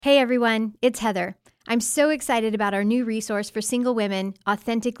Hey everyone, it's Heather. I'm so excited about our new resource for single women,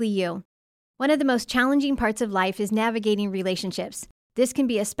 Authentically You. One of the most challenging parts of life is navigating relationships. This can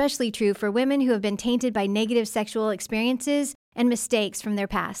be especially true for women who have been tainted by negative sexual experiences and mistakes from their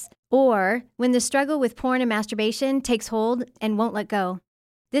past, or when the struggle with porn and masturbation takes hold and won't let go.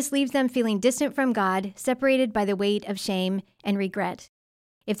 This leaves them feeling distant from God, separated by the weight of shame and regret.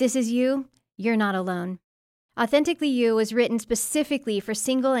 If this is you, you're not alone. Authentically You was written specifically for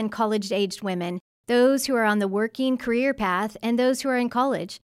single and college-aged women, those who are on the working career path and those who are in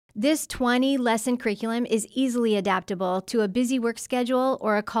college. This 20-lesson curriculum is easily adaptable to a busy work schedule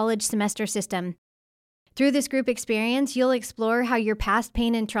or a college semester system. Through this group experience, you'll explore how your past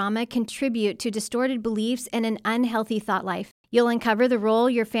pain and trauma contribute to distorted beliefs and an unhealthy thought life. You'll uncover the role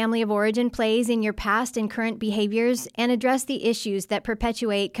your family of origin plays in your past and current behaviors and address the issues that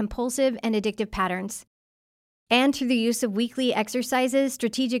perpetuate compulsive and addictive patterns. And through the use of weekly exercises,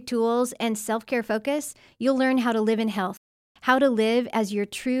 strategic tools, and self-care focus, you'll learn how to live in health, how to live as your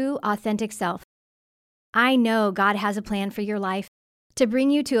true, authentic self. I know God has a plan for your life to bring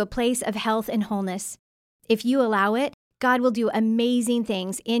you to a place of health and wholeness. If you allow it, God will do amazing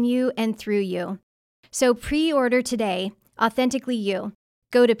things in you and through you. So pre-order today, Authentically You.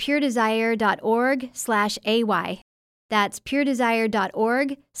 Go to puredesire.org/AY. That's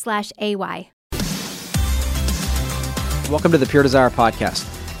puredesire.org/AY. Welcome to the Pure Desire Podcast,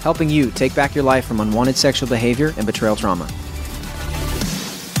 helping you take back your life from unwanted sexual behavior and betrayal trauma.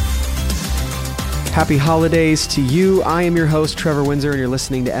 Happy holidays to you. I am your host, Trevor Windsor, and you're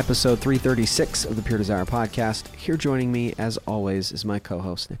listening to episode 336 of the Pure Desire Podcast. Here joining me, as always, is my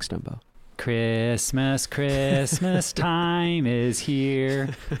co-host, Nick Stumbo. Christmas time is here.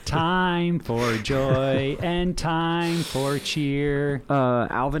 Time for joy and time for cheer.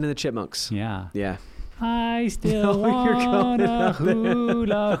 Alvin and the Chipmunks. Yeah. I still wanna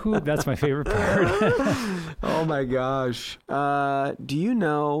hula hoop. That's my favorite part. Oh my gosh. Do you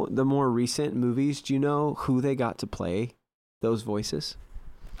know the more recent movies? Do you know who they got to play those voices?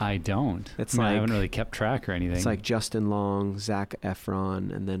 I don't. I haven't really kept track or anything. It's like Justin Long, Zac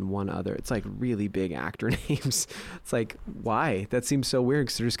Efron, and then one other. It's like really big actor names. It's like, why? That seems so weird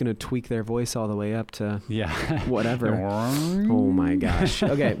because they're just going to tweak their voice all the way up to whatever. Oh my gosh.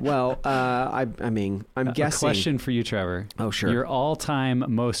 Okay, well, I'm guessing. A question for you, Trevor. Oh, sure. Your all-time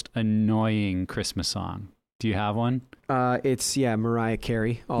most annoying Christmas song. Do you have one? It's Mariah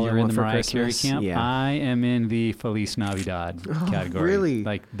Carey. You're in the Mariah Carey camp? Yeah. I am in the Feliz Navidad category. Really?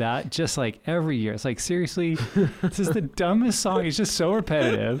 Like that, just like every year. It's like, seriously, this is the dumbest song. It's just so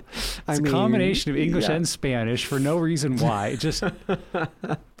repetitive. It's a combination of English and Spanish for no reason why. It just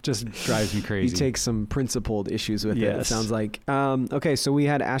drives me crazy. You take some principled issues with it sounds like. Okay, so we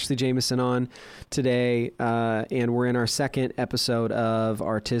had Ashley Jameson on today, and we're in our second episode of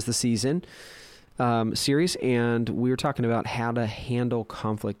our 'Tis the Season series, and we were talking about how to handle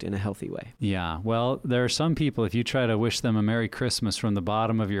conflict in a healthy way. Yeah, well, there are some people, if you try to wish them a Merry Christmas from the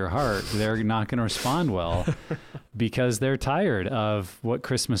bottom of your heart, they're not going to respond well because they're tired of what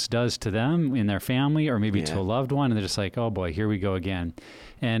Christmas does to them in their family or maybe to a loved one, and they're just like, oh boy, here we go again.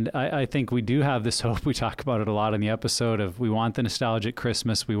 And I think we do have this hope. We talk about it a lot in the episode of we want the nostalgic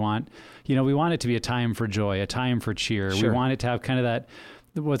Christmas. We want it to be a time for joy, a time for cheer. Sure. We want it to have kind of that.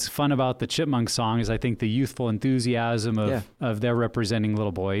 What's fun about the Chipmunk song is I think the youthful enthusiasm of their representing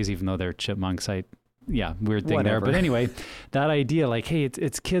little boys, even though they're chipmunks. Weird thing there. But anyway, that idea like, hey,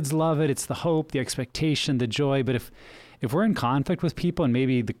 it's kids love it. It's the hope, the expectation, the joy. But if we're in conflict with people and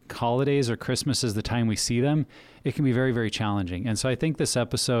maybe the holidays or Christmas is the time we see them, it can be very, very challenging. And so I think this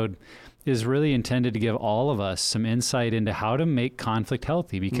episode is really intended to give all of us some insight into how to make conflict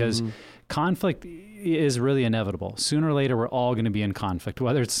healthy because conflict is really inevitable. Sooner or later, we're all going to be in conflict,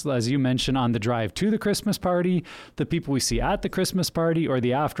 whether it's, as you mentioned, on the drive to the Christmas party, the people we see at the Christmas party, or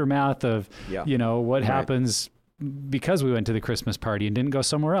the aftermath of, what happens because we went to the Christmas party and didn't go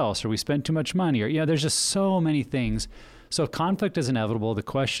somewhere else, or we spent too much money, or, there's just so many things. So conflict is inevitable. The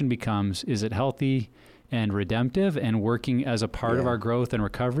question becomes, is it healthy and redemptive and working as a part of our growth and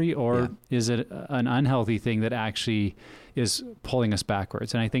recovery, or is it an unhealthy thing that actually is pulling us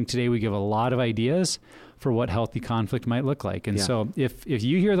backwards? And I think today we give a lot of ideas for what healthy conflict might look like. And so if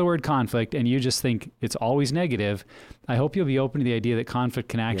you hear the word conflict and you just think it's always negative, I hope you'll be open to the idea that conflict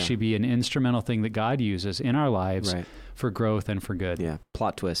can actually be an instrumental thing that God uses in our lives for growth and for good. Yeah,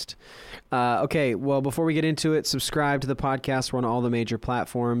 plot twist. Okay, well, before we get into it, subscribe to the podcast. We're on all the major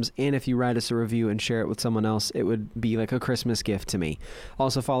platforms. And if you write us a review and share it with someone else, it would be like a Christmas gift to me.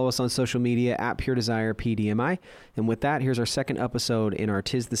 Also, follow us on social media at Pure Desire PDMI. And with that, here's our second episode in our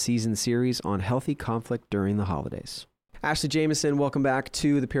 'Tis the Season series on healthy conflict during the holidays. Ashley Jamieson, welcome back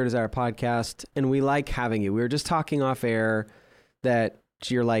to the Pure Desire podcast. And we like having you. We were just talking off air that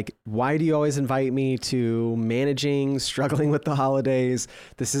you're like, why do you always invite me to managing, struggling with the holidays?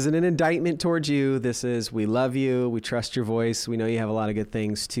 This isn't an indictment towards you. This is, we love you. We trust your voice. We know you have a lot of good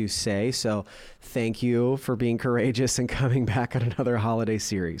things to say. So thank you for being courageous and coming back on another holiday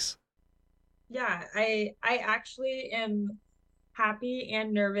series. Yeah, I actually am happy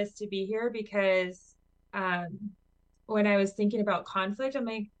and nervous to be here because when I was thinking about conflict, I'm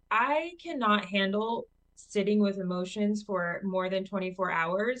like, I cannot handle sitting with emotions for more than 24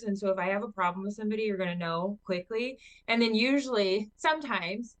 hours. And so if I have a problem with somebody, you're going to know quickly. And then usually,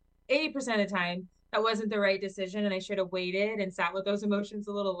 sometimes, 80% of the time, that wasn't the right decision and I should have waited and sat with those emotions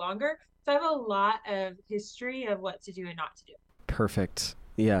a little longer. So I have a lot of history of what to do and not to do. Perfect.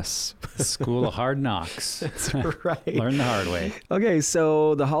 Yes. School of hard knocks. That's right. Learn the hard way. Okay,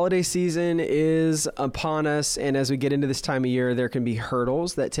 so the holiday season is upon us, and as we get into this time of year, there can be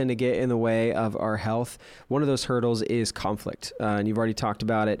hurdles that tend to get in the way of our health. One of those hurdles is conflict, and you've already talked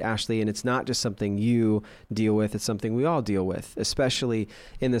about it, Ashley, and it's not just something you deal with, it's something we all deal with, especially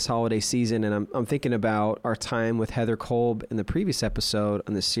in this holiday season, and I'm thinking about our time with Heather Kolb in the previous episode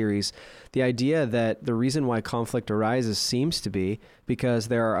on this series, the idea that the reason why conflict arises seems to be because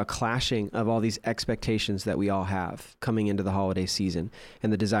there are a clashing of all these expectations that we all have coming into the holiday season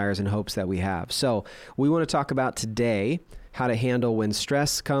and the desires and hopes that we have. So we want to talk about today how to handle when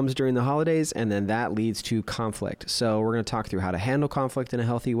stress comes during the holidays, and then that leads to conflict. So we're going to talk through how to handle conflict in a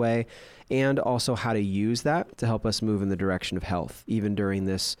healthy way and also how to use that to help us move in the direction of health, even during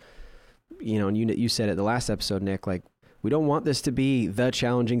this, and you said it the last episode, Nick, like, we don't want this to be the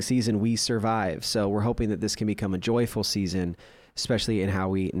challenging season we survive. So we're hoping that this can become a joyful season, especially in how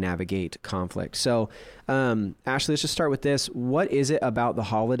we navigate conflict. So, Ashley, let's just start with this. What is it about the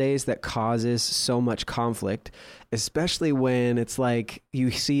holidays that causes so much conflict, especially when it's like you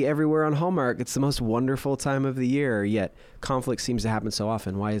see everywhere on Hallmark, it's the most wonderful time of the year, yet conflict seems to happen so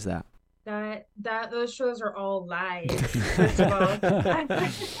often. Why is that? Those shows are all lies, first of all.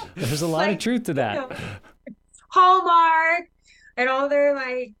 There's a lot of truth to that. Hallmark and all their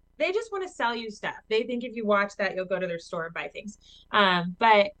they just want to sell you stuff. They think if you watch that, you'll go to their store and buy things.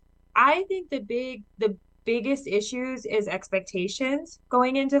 But I think the biggest issues is expectations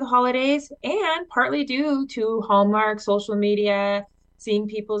going into the holidays, and partly due to Hallmark, social media, seeing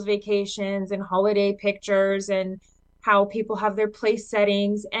people's vacations and holiday pictures and how people have their place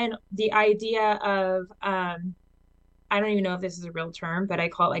settings, and the idea of, I don't even know if this is a real term, but I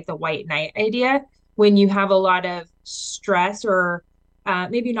call it like the white knight idea. When you have a lot of stress or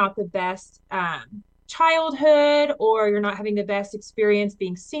maybe not the best childhood, or you're not having the best experience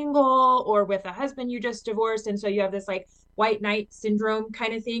being single or with a husband you just divorced. And so you have this like white knight syndrome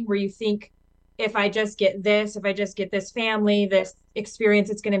kind of thing where you think, if I just get this family, this experience,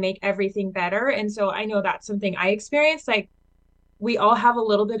 it's going to make everything better. And so I know that's something I experienced. Like, we all have a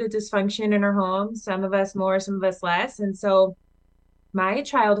little bit of dysfunction in our home, some of us more, some of us less. And so my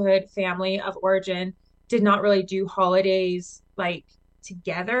childhood family of origin did not really do holidays like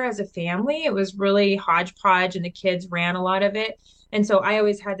together as a family. It was really hodgepodge and the kids ran a lot of it. And so I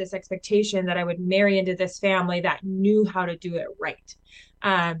always had this expectation that I would marry into this family that knew how to do it right.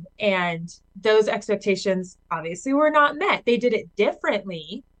 And those expectations obviously were not met. They did it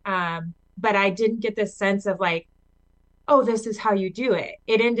differently. But I didn't get this sense of like, oh, this is how you do it.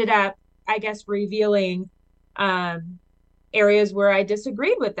 It ended up, I guess, revealing areas where I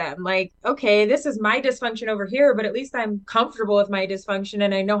disagreed with them. Like, okay, this is my dysfunction over here, but at least I'm comfortable with my dysfunction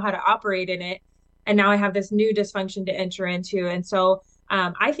and I know how to operate in it. And now I have this new dysfunction to enter into. And so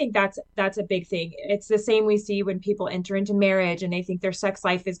I think that's a big thing. It's the same we see when people enter into marriage and they think their sex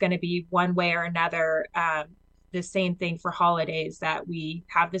life is going to be one way or another. The same thing for holidays, that we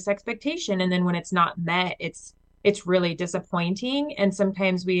have this expectation. And then when it's not met, it's really disappointing. And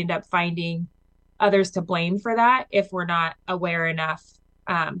sometimes we end up finding others to blame for that if we're not aware enough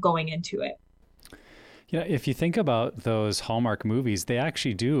going into it. Yeah, if you think about those Hallmark movies, they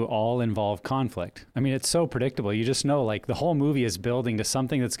actually do all involve conflict. I mean, it's so predictable. You just know, like, the whole movie is building to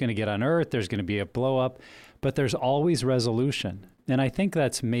something that's going to get unearthed. There's going to be a blow up, but there's always resolution. And I think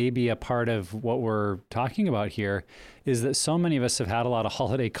that's maybe a part of what we're talking about here, is that so many of us have had a lot of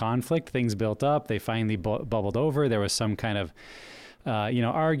holiday conflict. Things built up, they finally bubbled over. There was some kind of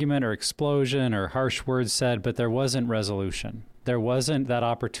argument or explosion or harsh words said, but there wasn't resolution. There wasn't that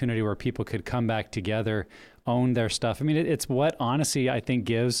opportunity where people could come back together, own their stuff. I mean, it's what honestly I think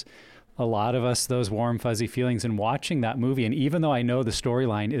gives a lot of us those warm, fuzzy feelings in watching that movie. And even though I know the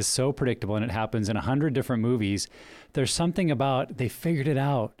storyline is so predictable and it happens in 100 different movies, there's something about they figured it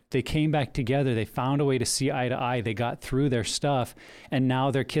out. They came back together. They found a way to see eye to eye. They got through their stuff. And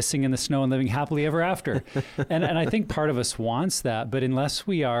now they're kissing in the snow and living happily ever after. and I think part of us wants that. But unless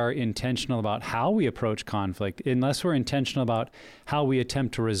we are intentional about how we approach conflict, unless we're intentional about how we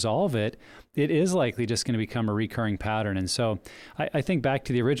attempt to resolve it, it is likely just going to become a recurring pattern. And so I think back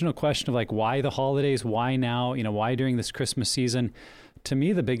to the original question of like, why the holidays? Why now? Why during this Christmas season? To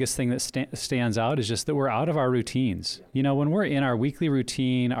me, the biggest thing that stands out is just that we're out of our routines. When we're in our weekly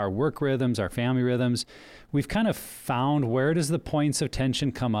routine, our work rhythms, our family rhythms, we've kind of found where does the points of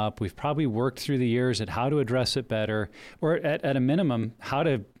tension come up. We've probably worked through the years at how to address it better, or at a minimum, how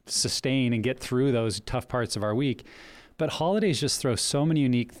to sustain and get through those tough parts of our week. But holidays just throw so many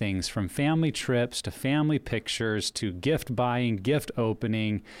unique things, from family trips to family pictures to gift buying, gift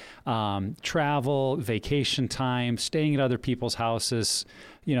opening, travel, vacation time, staying at other people's houses,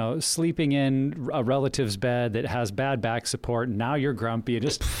 sleeping in a relative's bed that has bad back support. And now you're grumpy.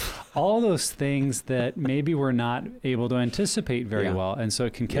 Just all those things that maybe we're not able to anticipate very well. And so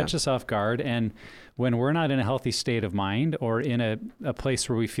it can catch us off guard. And when we're not in a healthy state of mind or in a place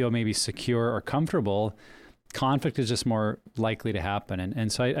where we feel maybe secure or comfortable, conflict is just more likely to happen.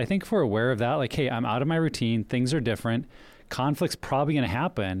 And so I think if we're aware of that, like, hey, I'm out of my routine, things are different, conflict's probably going to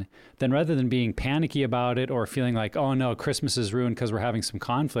happen, then rather than being panicky about it or feeling like, oh no, Christmas is ruined because we're having some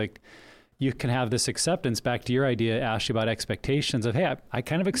conflict, you can have this acceptance, back to your idea, Ashley, about expectations of, hey, I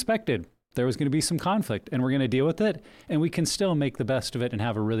kind of expected there was going to be some conflict and we're going to deal with it, and we can still make the best of it and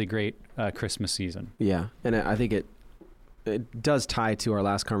have a really great Christmas season. Yeah, and I think it does tie to our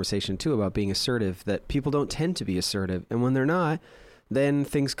last conversation too about being assertive, that people don't tend to be assertive. And when they're not, then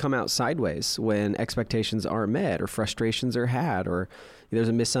things come out sideways when expectations aren't met or frustrations are had or there's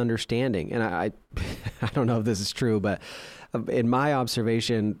a misunderstanding. And I don't know if this is true, but in my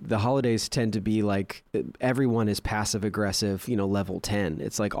observation, the holidays tend to be like everyone is passive aggressive, level 10.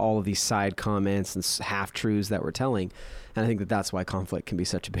 It's like all of these side comments and half truths that we're telling. And I think that's why conflict can be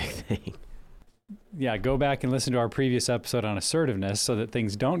such a big thing. Yeah, go back and listen to our previous episode on assertiveness so that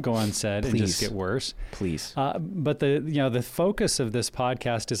things don't go unsaid and just get worse. Please. But the focus of this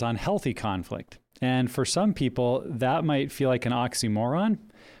podcast is on healthy conflict. And for some people, that might feel like an oxymoron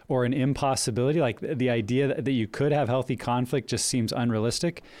or an impossibility. Like the idea that you could have healthy conflict just seems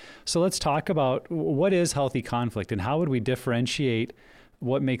unrealistic. So let's talk about what is healthy conflict and how would we differentiate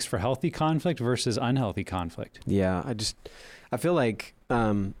what makes for healthy conflict versus unhealthy conflict? Yeah, I feel like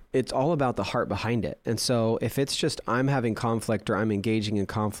it's all about the heart behind it. And so if it's just I'm having conflict or I'm engaging in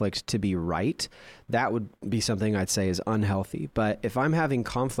conflict to be right, that would be something I'd say is unhealthy. But if I'm having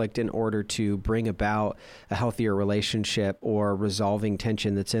conflict in order to bring about a healthier relationship or resolving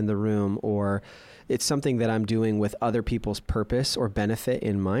tension that's in the room, or it's something that I'm doing with other people's purpose or benefit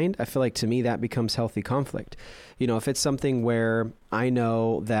in mind, I feel like to me that becomes healthy conflict. If it's something where I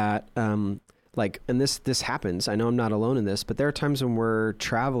know that and this happens, I know I'm not alone in this, but there are times when we're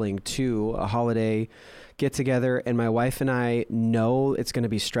traveling to a holiday get together and my wife and I know it's going to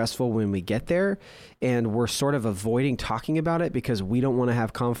be stressful when we get there, and we're sort of avoiding talking about it because we don't want to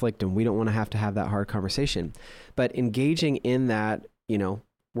have conflict and we don't want to have that hard conversation. But engaging in that,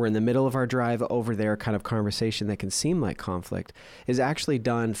 we're in the middle of our drive over there kind of conversation that can seem like conflict is actually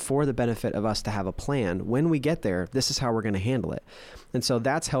done for the benefit of us to have a plan. When we get there, this is how we're going to handle it. And so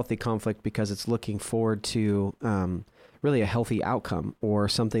that's healthy conflict because it's looking forward to really a healthy outcome or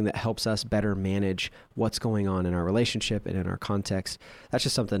something that helps us better manage what's going on in our relationship and in our context. That's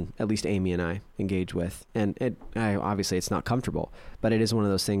just something at least Amy and I engage with. And obviously it's not comfortable, but it is one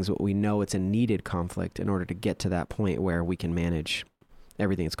of those things that we know it's a needed conflict in order to get to that point where we can manage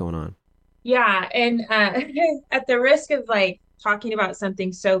everything that's going on. Yeah. And at the risk of talking about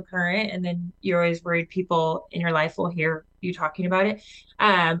something so current, and then you're always worried people in your life will hear you talking about it.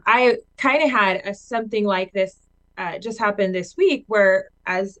 I kind of had something like this just happened this week where,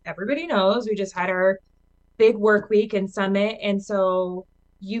 as everybody knows, we just had our big work week and summit. And so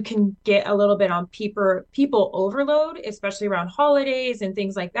you can get a little bit on people overload, especially around holidays and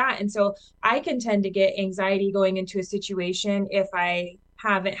things like that. And so I can tend to get anxiety going into a situation if I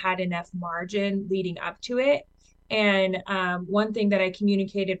haven't had enough margin leading up to it. And one thing that I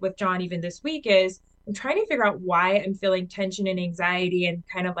communicated with John even this week is I'm trying to figure out why I'm feeling tension and anxiety and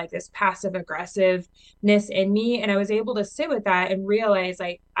kind of like this passive aggressiveness in me. And I was able to sit with that and realize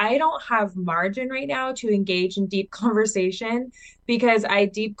I don't have margin right now to engage in deep conversation because I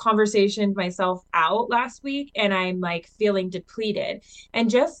deep conversationed myself out last week and I'm feeling depleted.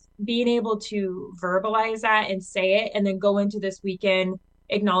 And just being able to verbalize that and say it and then go into this weekend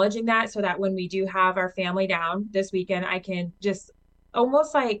acknowledging that so that when we do have our family down this weekend, I can just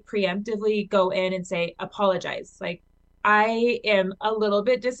almost like preemptively go in and say, apologize. Like, I am a little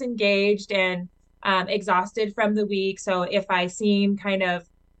bit disengaged and exhausted from the week. So if I seem kind of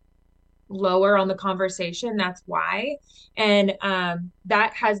lower on the conversation, that's why. And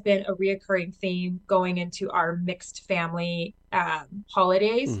that has been a reoccurring theme going into our mixed family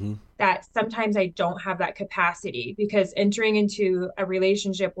holidays, that sometimes I don't have that capacity, because entering into a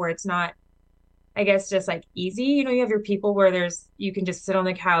relationship where it's not, I guess, just like easy, you know, you have your people where you can just sit on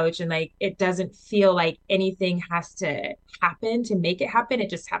the couch and like, it doesn't feel like anything has to happen to make it happen. It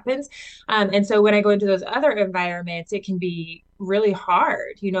just happens. And so when I go into those other environments, it can be really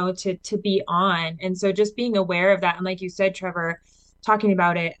hard, you know, to be on. And so just being aware of that. And like you said, Trevor, talking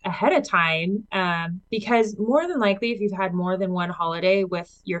about it ahead of time, because more than likely, if you've had more than one holiday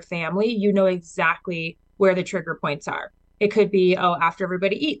with your family, you know exactly where the trigger points are. It could be, after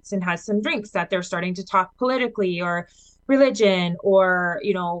everybody eats and has some drinks, that they're starting to talk politically or religion, or,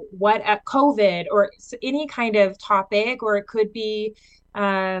 you know, what at COVID, or any kind of topic. Or it could be,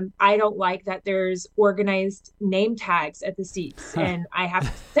 I don't like that there's organized name tags at the seats and I have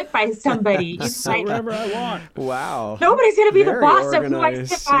to sit by somebody. It's like, wherever I want. Wow. Nobody's going to be Very the boss organized. of who I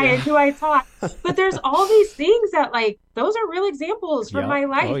sit by and who I talk. But there's all these things that, like, those are real examples from my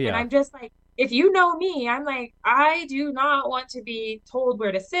life. And I'm just like, if you know me, I'm like, I do not want to be told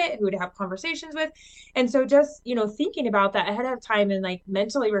where to sit, who to have conversations with. And so just, you know, thinking about that ahead of time and like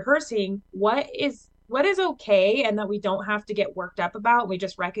mentally rehearsing what is okay, and that we don't have to get worked up about. We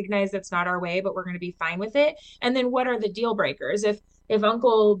just recognize that's not our way, but we're going to be fine with it. And then what are the deal breakers? If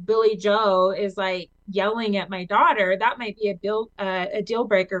Uncle Billy Joe is like yelling at my daughter, that might be a deal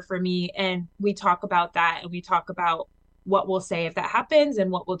breaker for me. And we talk about that, and we talk about what we'll say if that happens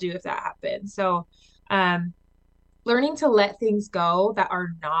and what we'll do if that happens. So learning to let things go that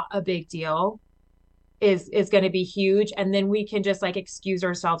are not a big deal is going to be huge. And then we can just like excuse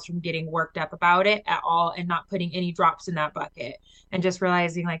ourselves from getting worked up about it at all, and not putting any drops in that bucket, and just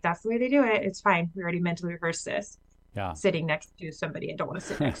realizing like, that's the way they do it. It's fine. We already mentally rehearsed this. Yeah. Sitting next to somebody I don't want to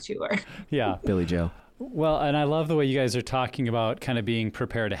sit next to. Or yeah. Billy Joe. Well, and I love the way you guys are talking about kind of being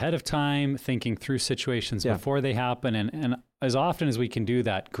prepared ahead of time, thinking through situations before they happen. And as often as we can do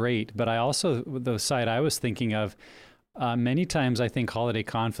that, great. But I also, the side I was thinking of, many times I think holiday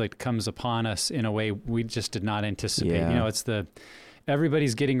conflict comes upon us in a way we just did not anticipate. Yeah. You know, it's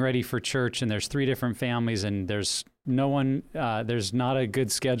everybody's getting ready for church, and there's 3 different families, and there's no one, there's not a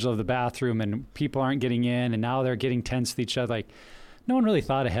good schedule of the bathroom, and people aren't getting in, and now they're getting tense with each other. Like, no one really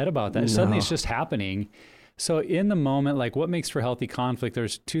thought ahead about that. No. Suddenly it's just happening. So in the moment, like, what makes for healthy conflict?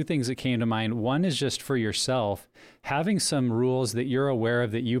 There's 2 things that came to mind. One is just for yourself, having some rules that you're aware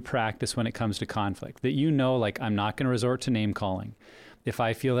of that you practice when it comes to conflict, that you know, like, I'm not going to resort to name calling. If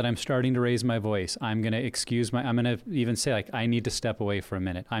I feel that I'm starting to raise my voice, I'm going to I'm going to even say, like, I need to step away for a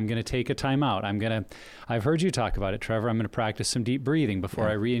minute. I'm going to take a time out. I've heard you talk about it, Trevor. I'm going to practice some deep breathing before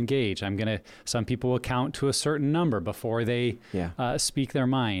I re-engage. Some people will count to a certain number before they speak their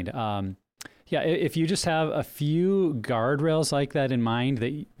mind. If you just have a few guardrails like that in mind,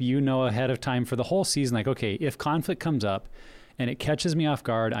 that you know ahead of time for the whole season, like, okay, if conflict comes up and it catches me off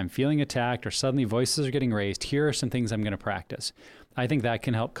guard, I'm feeling attacked, or suddenly voices are getting raised, here are some things I'm going to practice. I think that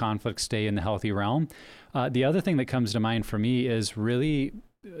can help conflict stay in the healthy realm. The other thing that comes to mind for me is really,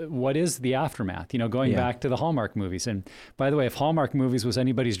 what is the aftermath? You know, going back to the Hallmark movies. And by the way, if Hallmark movies was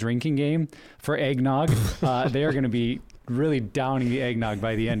anybody's drinking game for eggnog, they are going to be really downing the eggnog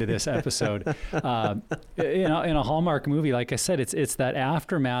by the end of this episode. In a Hallmark movie, like I said, it's that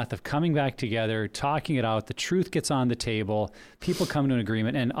aftermath of coming back together, talking it out, the truth gets on the table, people come to an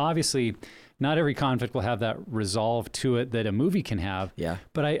agreement. And obviously, not every conflict will have that resolve to it that a movie can have. Yeah.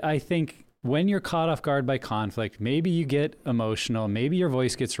 But I think when you're caught off guard by conflict, maybe you get emotional, maybe your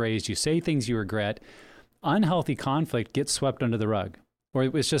voice gets raised, you say things you regret. Unhealthy conflict gets swept under the rug. Or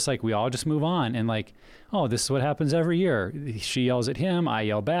it's just like, we all just move on, and like, oh, this is what happens every year. She yells at him, I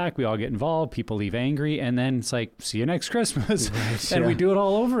yell back, we all get involved, people leave angry, and then it's like, see you next Christmas. Right, and we do it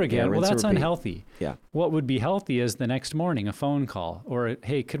all over again. Well, that's unhealthy. Yeah. What would be healthy is the next morning, a phone call, or,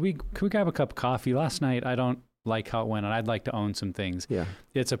 hey, could we grab a cup of coffee? Last night, I don't like how it went, and I'd like to own some things. Yeah.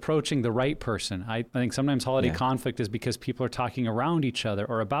 It's approaching the right person. I think sometimes holiday conflict is because people are talking around each other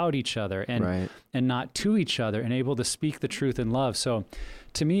or about each other, and not to each other, and able to speak the truth in love. So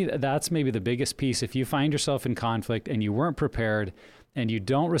to me, that's maybe the biggest piece. If you find yourself in conflict and you weren't prepared and you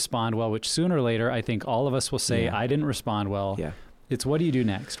don't respond well, which sooner or later, I think all of us will say, I didn't respond well. Yeah. It's what do you do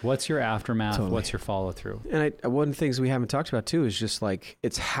next? What's your aftermath? Totally. What's your follow through? And one of the things we haven't talked about too is just like,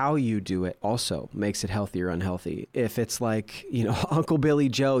 it's how you do it also makes it healthy or unhealthy. If it's like, you know, Uncle Billy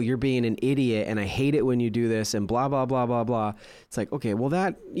Joe, you're being an idiot and I hate it when you do this and blah, blah, blah, blah, blah. It's like, okay, well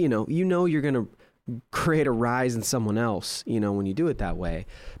that, you know, you're going to create a rise in someone else, you know, when you do it that way.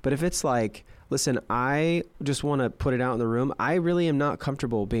 But if it's like, listen, I just want to put it out in the room. I really am not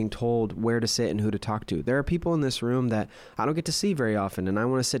comfortable being told where to sit and who to talk to. There are people in this room that I don't get to see very often, and I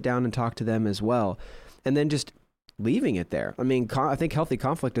want to sit down and talk to them as well. And then just leaving it there. I mean, I think healthy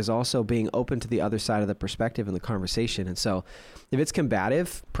conflict is also being open to the other side of the perspective and the conversation. And so if it's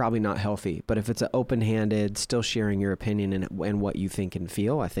combative, probably not healthy. But if it's an open-handed, still sharing your opinion and what you think and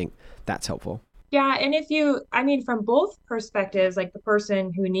feel, I think that's helpful. Yeah. And I mean, from both perspectives, like the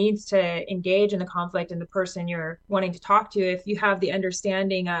person who needs to engage in the conflict and the person you're wanting to talk to, if you have the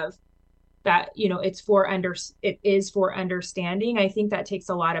understanding of that, you know, it is for understanding, I think that takes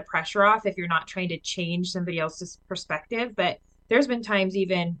a lot of pressure off if you're not trying to change somebody else's perspective. But there's been times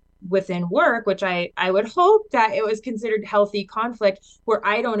even within work, which I would hope that it was considered healthy conflict, where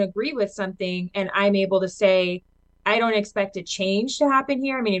I don't agree with something and I'm able to say, I don't expect a change to happen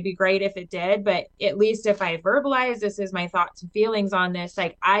here. I mean, it'd be great if it did, but at least if I verbalize, this is my thoughts and feelings on this,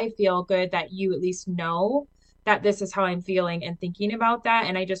 like I feel good that you at least know that this is how I'm feeling and thinking about that.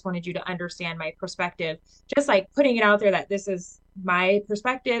 And I just wanted you to understand my perspective, just like putting it out there that this is my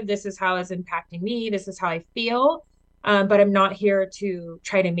perspective. This is how it's impacting me. This is how I feel. But I'm not here to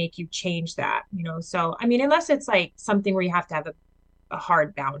try to make you change that, you know? So, I mean, unless it's like something where you have to have a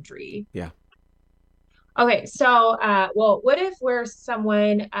hard boundary. Yeah. Okay, so, well, what if we're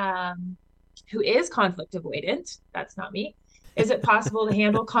someone who is conflict avoidant? That's not me. Is it possible to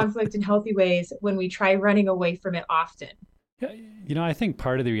handle conflict in healthy ways when we try running away from it often? You know, I think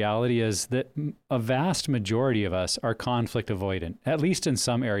part of the reality is that a vast majority of us are conflict avoidant, at least in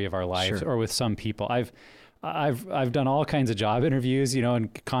some area of our lives or with some people. I've done all kinds of job interviews, you know,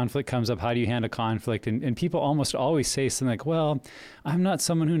 and conflict comes up. How do you handle conflict? And people almost always say something like, well, I'm not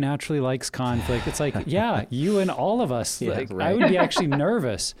someone who naturally likes conflict. It's like, yeah, you and all of us. Yeah, like, right. I would be actually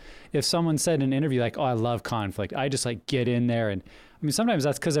nervous if someone said in an interview, like, oh, I love conflict. I just like get in there. And I mean, sometimes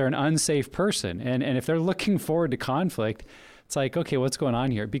that's because they're an unsafe person. And if they're looking forward to conflict, it's like, okay, what's going on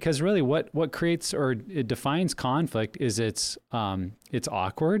here? Because really what creates or it defines conflict is it's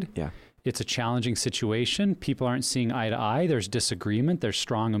awkward. Yeah. It's a challenging situation. People aren't seeing eye to eye. There's disagreement. There's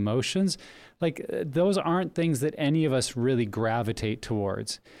strong emotions. Like those aren't things that any of us really gravitate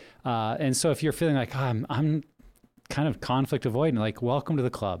towards. And so if you're feeling like, oh, I'm kind of conflict avoidant, like welcome to the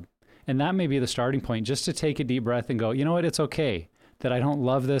club. And that may be the starting point, just to take a deep breath and go, you know what, it's okay that I don't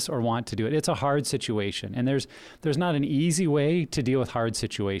love this or want to do it. It's a hard situation. And there's not an easy way to deal with hard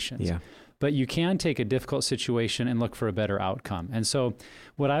situations. Yeah. But you can take a difficult situation and look for a better outcome. And so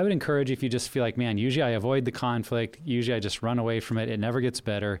what I would encourage, if you just feel like, man, usually I avoid the conflict, usually I just run away from it, it never gets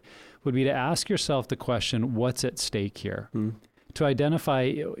better, would be to ask yourself the question, what's at stake here? To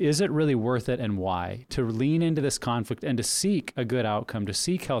identify, is it really worth it and why? To lean into this conflict and to seek a good outcome, to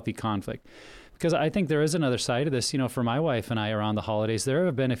seek healthy conflict. Because I think there is another side of this. You know, for my wife and I around the holidays, there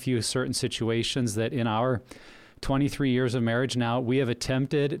have been a few certain situations that in our 23 years of marriage now, we have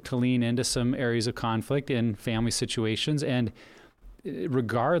attempted to lean into some areas of conflict in family situations. And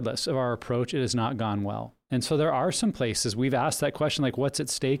regardless of our approach, it has not gone well. And so there are some places we've asked that question, like, what's at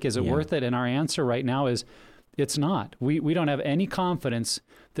stake? Is it worth it? And our answer right now is, it's not. We don't have any confidence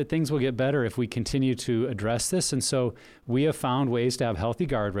that things will get better if we continue to address this. And so we have found ways to have healthy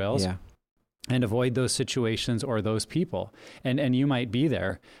guardrails and avoid those situations or those people. And you might be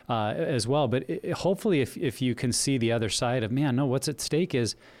there as well. But hopefully if you can see the other side of, man, no, what's at stake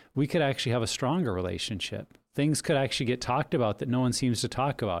is we could actually have a stronger relationship. Things could actually get talked about that no one seems to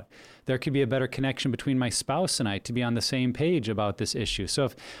talk about. There could be a better connection between my spouse and I to be on the same page about this issue. So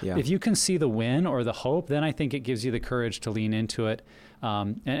if you can see the win or the hope, then I think it gives you the courage to lean into it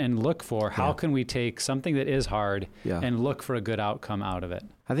and look for how can we take something that is hard and look for a good outcome out of it.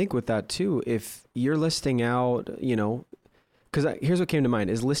 I think with that too, if you're listing out, you know, because here's what came to mind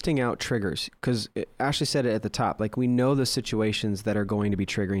is listing out triggers. Because Ashley said it at the top, like we know the situations that are going to be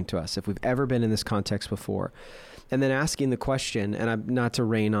triggering to us if we've ever been in this context before. And then asking the question, and I'm not to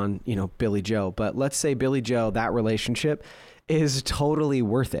rain on, you know, Billy Joe, but let's say Billy Joe, that relationship is totally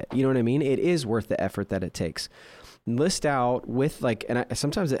worth it. You know what I mean? It is worth the effort that it takes. List out with like, and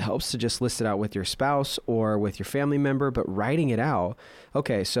sometimes it helps to just list it out with your spouse or with your family member, but writing it out.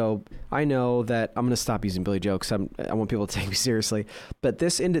 Okay, so I know that I'm going to stop using Billy Joe because I want people to take me seriously. But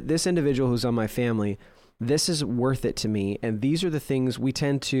this individual who's on my family, this is worth it to me. And these are the things we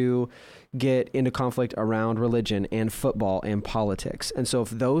tend to get into conflict around religion and football and politics. And so if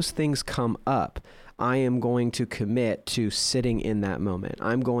those things come up, I am going to commit to sitting in that moment.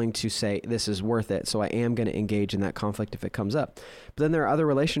 I'm going to say, this is worth it. So I am going to engage in that conflict if it comes up. But then there are other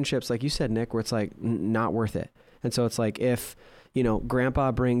relationships, like you said, Nick, where it's like not worth it. And so it's like, if,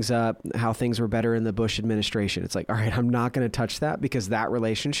 grandpa brings up how things were better in the Bush administration, it's like, all right, I'm not going to touch that because that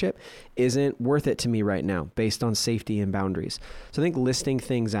relationship isn't worth it to me right now based on safety and boundaries. So I think listing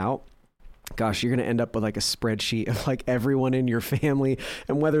things out, gosh, you're going to end up with like a spreadsheet of like everyone in your family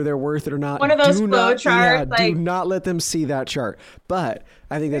and whether they're worth it or not. One of those flow charts. Do not let them see that chart. But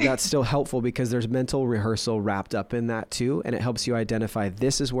I think that that's still helpful because there's mental rehearsal wrapped up in that too. And it helps you identify,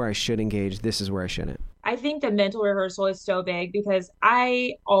 this is where I should engage. This is where I shouldn't. I think the mental rehearsal is so big because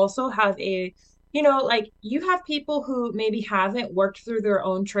I also have you have people who maybe haven't worked through their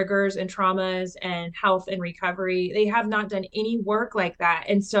own triggers and traumas and health and recovery. They have not done any work like that.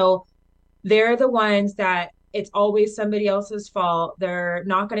 And so they're the ones that it's always somebody else's fault. They're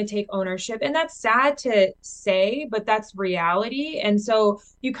not going to take ownership. And that's sad to say, but that's reality. And so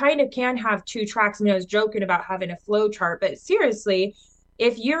you kind of can have two tracks. I mean, I was joking about having a flow chart, but seriously,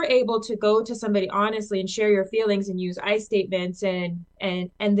 if you're able to go to somebody honestly and share your feelings and use I statements and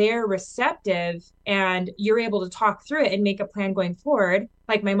they're receptive and you're able to talk through it and make a plan going forward,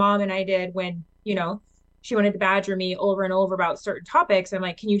 like my mom and I did when, she wanted to badger me over and over about certain topics. I'm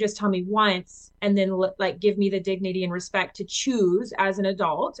like, can you just tell me once and then give me the dignity and respect to choose as an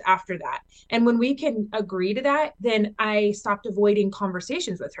adult after that? And when we can agree to that, then I stopped avoiding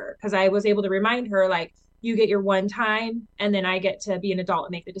conversations with her because I was able to remind her, like, you get your one time and then I get to be an adult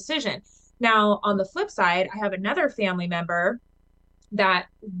and make the decision. Now, on the flip side, I have another family member that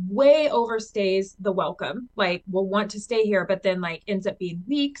way overstays the welcome, like will want to stay here, but then like ends up being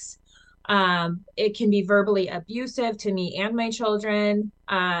weeks. It can be verbally abusive to me and my children.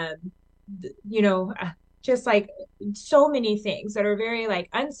 Just like so many things that are very like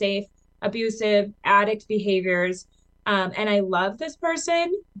unsafe, abusive, addict behaviors. And I love this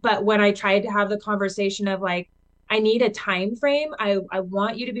person, but when I tried to have the conversation of like, I need a time frame. I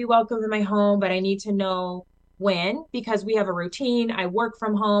want you to be welcome in my home, but I need to know when, because we have a routine. I work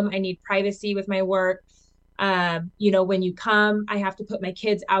from home. I need privacy with my work. When you come, I have to put my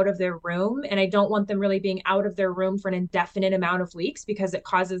kids out of their room, and I don't want them really being out of their room for an indefinite amount of weeks because it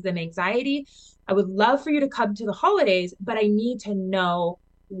causes them anxiety. I would love for you to come to the holidays, but I need to know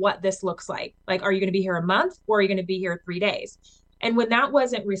what this looks like. Like, are you going to be here a month or are you going to be here 3 days? And when that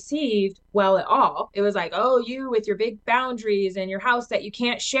wasn't received well at all, it was like, oh, you with your big boundaries and your house that you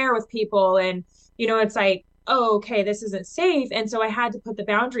can't share with people. And, it's like, oh, okay, this isn't safe. And so I had to put the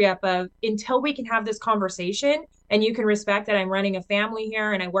boundary up of, until we can have this conversation and you can respect that I'm running a family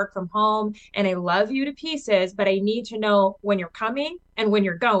here and I work from home and I love you to pieces, but I need to know when you're coming and when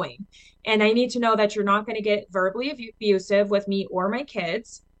you're going. And I need to know that you're not going to get verbally abusive with me or my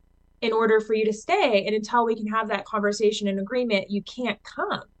kids in order for you to stay. And until we can have that conversation and agreement, you can't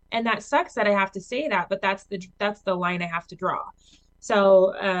come. And that sucks that I have to say that, but that's the line I have to draw.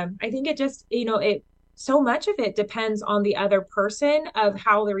 So I think it just, so much of it depends on the other person of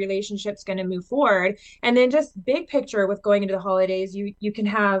how the relationship's going to move forward. And then just big picture with going into the holidays, you can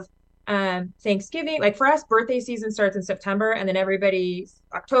have Thanksgiving. Like for us, birthday season starts in September and then everybody's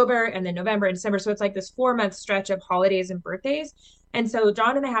October and then November and December. So it's like this 4-month stretch of holidays and birthdays. And so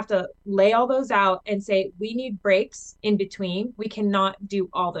John and I have to lay all those out and say, we need breaks in between. We cannot do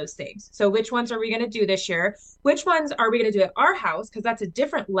all those things. So which ones are we going to do this year? Which ones are we going to do at our house? Because that's a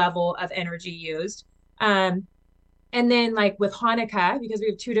different level of energy used. And then like with Hanukkah, because we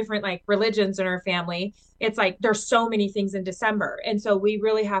have 2 different like religions in our family, it's like there's so many things in December. And so we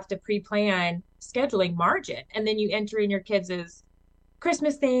really have to pre-plan scheduling margin. And then you enter in your kids'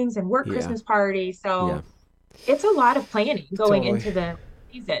 Christmas things and work Christmas party. So it's a lot of planning going into the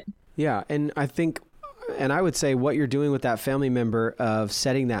season. Yeah. And I would say what you're doing with that family member of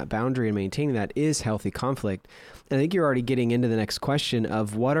setting that boundary and maintaining that is healthy conflict. And I think you're already getting into the next question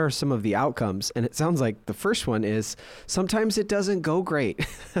of what are some of the outcomes. And it sounds like the first one is sometimes it doesn't go great.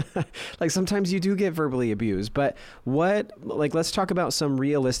 Like sometimes you do get verbally abused, but let's talk about some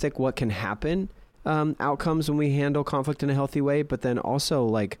realistic, what can happen outcomes when we handle conflict in a healthy way. But then also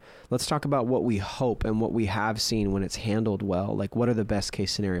let's talk about what we hope and what we have seen when it's handled well. Like what are the best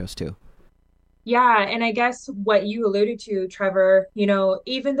case scenarios too? Yeah. And I guess what you alluded to, Trevor,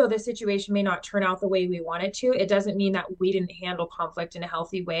 even though the situation may not turn out the way we want it to, it doesn't mean that we didn't handle conflict in a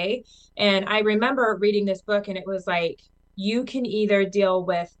healthy way. And I remember reading this book and it was like, you can either deal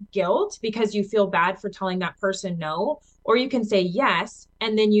with guilt because you feel bad for telling that person no, Or you can say yes,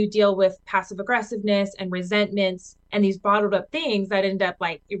 and then you deal with passive aggressiveness and resentments and these bottled up things that end up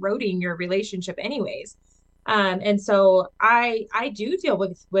like eroding your relationship anyways. And so I do deal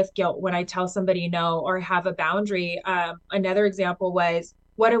with guilt when I tell somebody no or have a boundary. Another example was,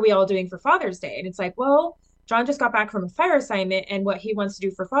 what are we all doing for Father's Day? And it's like, well, John just got back from a fire assignment, and what he wants to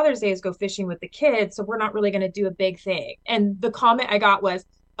do for Father's Day is go fishing with the kids. So we're not really going to do a big thing. And the comment I got was,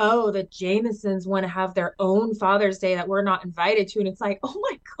 oh, the Jamesons want to have their own Father's Day that we're not invited to. And it's like, oh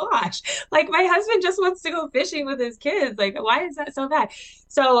my gosh, like my husband just wants to go fishing with his kids. Like, why is that so bad?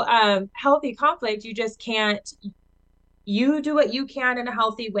 So healthy conflict, you just can't, you do what you can in a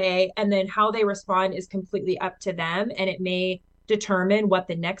healthy way, and then how they respond is completely up to them, and it may determine what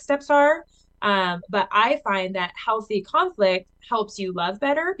the next steps are. But I find that healthy conflict helps you love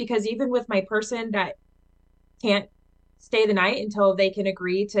better, because even with my person that can't stay the night until they can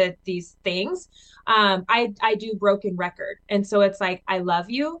agree to these things, I do broken record. And so it's like, I love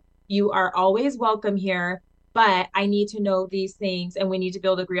you. You are always welcome here, but I need to know these things, and we need to be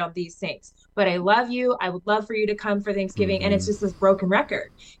able to agree on these things. But I love you. I would love for you to come for Thanksgiving. Mm-hmm. And it's just this broken record.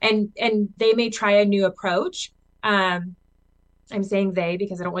 And they may try a new approach. I'm saying they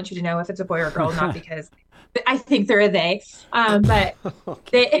because I don't want you to know if it's a boy or a girl, not because I think they're a they. But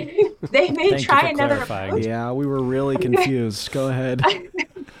okay. they may try another approach. Yeah, we were really confused. Go ahead.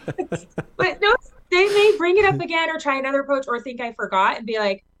 But no, they may bring it up again or try another approach, or think I forgot and be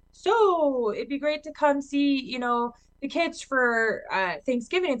like, so it'd be great to come see, the kids for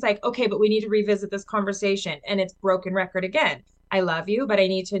Thanksgiving. It's like, okay, but we need to revisit this conversation, and it's broken record again. I love you, but I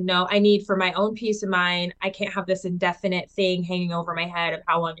need to know, for my own peace of mind, I can't have this indefinite thing hanging over my head of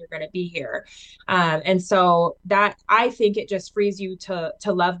how long you're going to be here. And so that, I think it just frees you to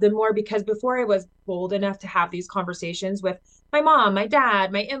love them more, because before I was bold enough to have these conversations with my mom, my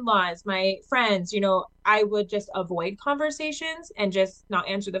dad, my in-laws, my friends, I would just avoid conversations and just not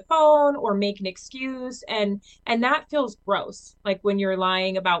answer the phone or make an excuse. And that feels gross. Like when you're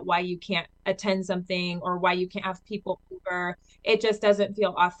lying about why you can't attend something or why you can't have people over, it just doesn't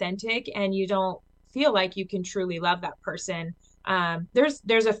feel authentic, and you don't feel like you can truly love that person.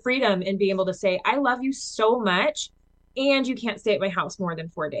 There's a freedom in being able to say, I love you so much, and you can't stay at my house more than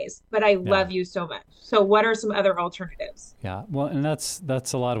 4 days, but I love you so much. So what are some other alternatives? Yeah. Well, and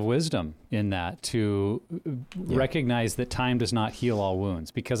that's a lot of wisdom in that, to recognize that time does not heal all wounds,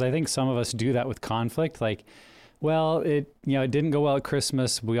 because I think some of us do that with conflict. Like, well, it didn't go well at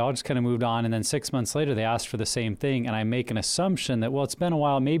Christmas. We all just kind of moved on. And then 6 months later, they asked for the same thing. And I make an assumption that, well, it's been a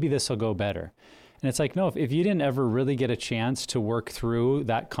while, maybe this will go better. And it's like, no, if you didn't ever really get a chance to work through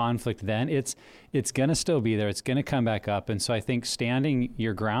that conflict, then it's going to still be there. It's going to come back up. And so I think standing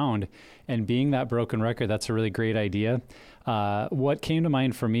your ground and being that broken record, that's a really great idea. What came to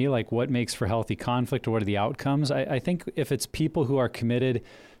mind for me, like what makes for healthy conflict, or what are the outcomes? I think if it's people who are committed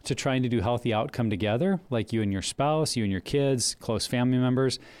to trying to do healthy outcome together, like you and your spouse, you and your kids, close family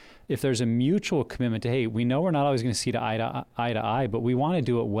members, if there's a mutual commitment to, hey, we know we're not always going to see eye to eye, but we want to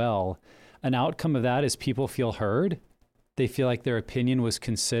do it well. An outcome of that is people feel heard. They feel like their opinion was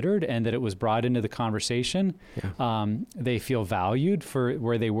considered and that it was brought into the conversation. Yeah. They feel valued for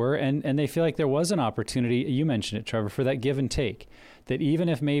where they were, and they feel like there was an opportunity, you mentioned it, Trevor, for that give and take. That even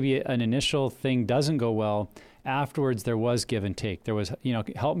if maybe an initial thing doesn't go well, afterwards there was give and take. There was,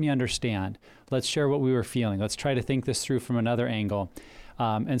 help me understand. Let's share what we were feeling. Let's try to think this through from another angle.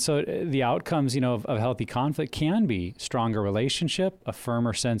 And so the outcomes, of healthy conflict can be stronger relationship, a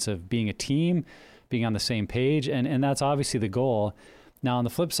firmer sense of being a team, being on the same page. And that's obviously the goal. Now, on the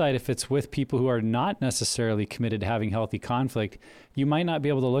flip side, if it's with people who are not necessarily committed to having healthy conflict, you might not be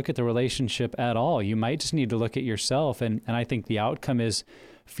able to look at the relationship at all. You might just need to look at yourself. And I think the outcome is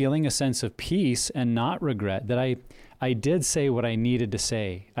feeling a sense of peace and not regret that I did say what I needed to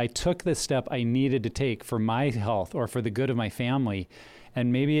say. I took the step I needed to take for my health or for the good of my family.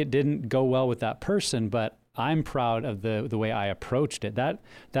 And maybe it didn't go well with that person, but I'm proud of the way I approached it. That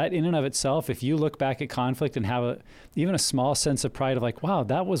in and of itself, if you look back at conflict and have even a small sense of pride of like, wow,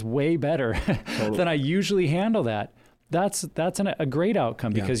 that was way better than I usually handle that. That's a great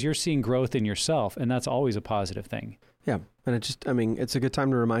outcome, because you're seeing growth in yourself, and that's always a positive thing. Yeah. And it's a good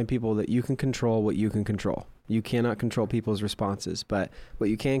time to remind people that you can control what you can control. You cannot control people's responses, but what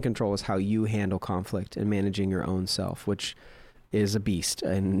you can control is how you handle conflict and managing your own self, which is a beast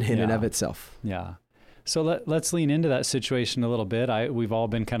in and of itself. Yeah. So let's lean into that situation a little bit. We've all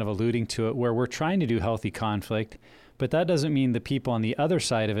been kind of alluding to it, where we're trying to do healthy conflict, but that doesn't mean the people on the other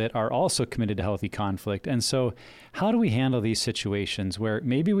side of it are also committed to healthy conflict. And so how do we handle these situations where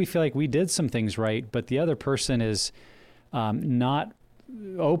maybe we feel like we did some things right, but the other person is not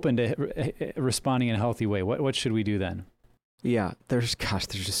open to responding in a healthy way? What should we do then? Yeah, there's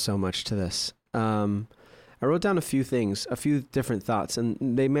just so much to this. I wrote down a few things, a few different thoughts,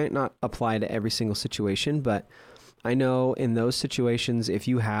 and they might not apply to every single situation, but I know in those situations, if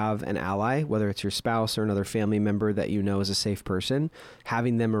you have an ally, whether it's your spouse or another family member that you know is a safe person,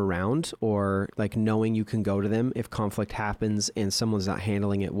 having them around, or like knowing you can go to them if conflict happens and someone's not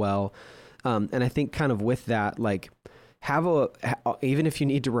handling it well. And I think kind of with that, like even if you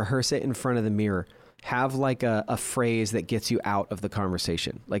need to rehearse it in front of the mirror, have like a phrase that gets you out of the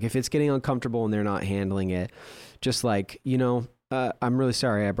conversation. Like if it's getting uncomfortable and they're not handling it, just like, I'm really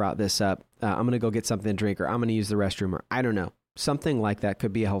sorry I brought this up. I'm going to go get something to drink, or I'm going to use the restroom, or I don't know. Something like that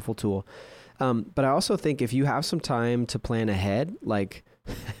could be a helpful tool. But I also think if you have some time to plan ahead, like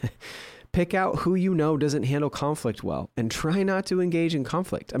pick out who doesn't handle conflict well and try not to engage in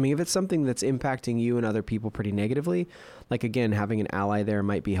conflict. I mean, if it's something that's impacting you and other people pretty negatively, like again, having an ally there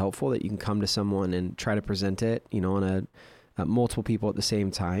might be helpful, that you can come to someone and try to present it, on a multiple people at the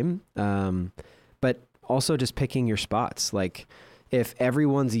same time. But also just picking your spots. Like if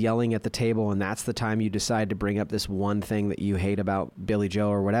everyone's yelling at the table and that's the time you decide to bring up this one thing that you hate about Billy Joe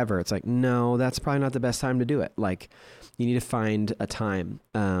or whatever, it's like, no, that's probably not the best time to do it. Like you need to find a time.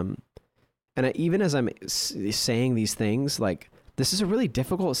 And even as I'm saying these things, like this is a really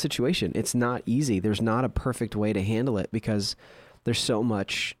difficult situation. It's not easy. There's not a perfect way to handle it because there's so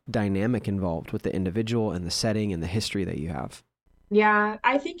much dynamic involved with the individual and the setting and the history that you have. Yeah,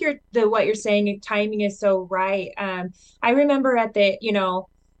 I think what you're saying, timing is so right. I remember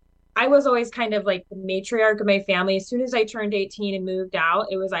I was always kind of like the matriarch of my family. As soon as I turned 18 and moved out,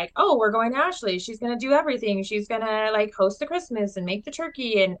 it was like, oh, we're going to Ashley. She's going to do everything. She's going to like host the Christmas and make the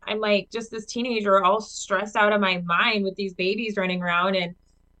turkey. And I'm like just this teenager all stressed out of my mind with these babies running around. And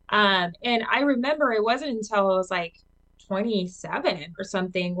I remember it wasn't until I was like 27 or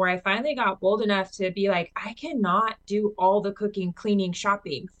something where I finally got bold enough to be like, I cannot do all the cooking, cleaning,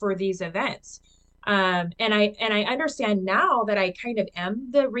 shopping for these events. And I understand now that I kind of am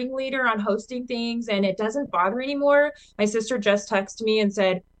the ringleader on hosting things and it doesn't bother anymore. My sister just texted me and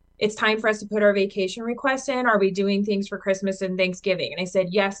said, it's time for us to put our vacation requests in. Are we doing things for Christmas and Thanksgiving? And I said,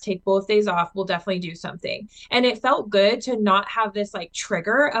 yes, take both days off. We'll definitely do something. And it felt good to not have this like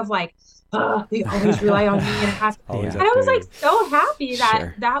trigger of like, oh, they always rely on me and I have to. And I was like so happy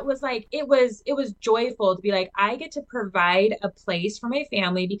that that was like, it was joyful to be like, I get to provide a place for my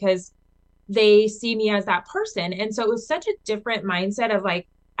family because they see me as that person. And so it was such a different mindset of like,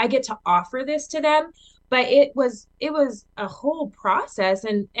 I get to offer this to them. But it was a whole process.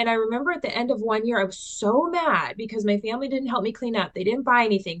 And I remember at the end of one year, I was so mad because my family didn't help me clean up. They didn't buy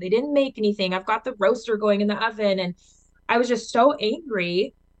anything. They didn't make anything. I've got the roaster going in the oven. And I was just so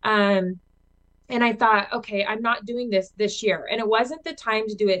angry. And I thought, okay, I'm not doing this year. And it wasn't the time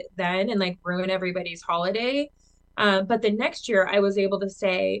to do it then and like ruin everybody's holiday. But the next year I was able to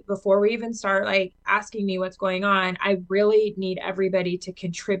say, before we even start like asking me what's going on, I really need everybody to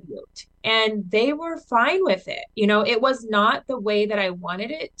contribute. And they were fine with it. It was not the way that I wanted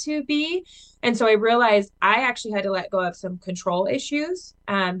it to be. And so I realized I actually had to let go of some control issues,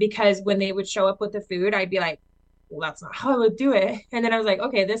 because when they would show up with the food, I'd be like, well, that's not how I would do it. And then I was like,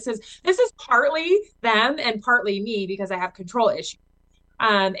 okay, this is partly them and partly me because I have control issues.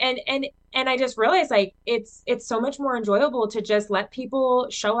 And I just realized like it's so much more enjoyable to just let people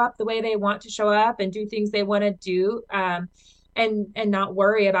show up the way they want to show up and do things they want to do, and not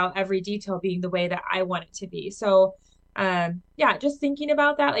worry about every detail being the way that I want it to be. So yeah, just thinking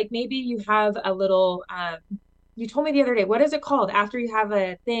about that, like maybe you have a little you told me the other day, what is it called after you have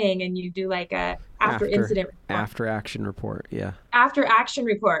a thing and you do like a after incident report? After action report. Yeah. After action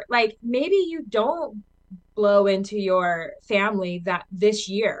report. Like maybe you don't blow into your family that this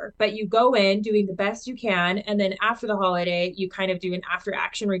year, but you go in doing the best you can. And then after the holiday, you kind of do an after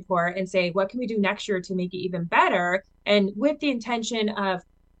action report and say, what can we do next year to make it even better? And with the intention of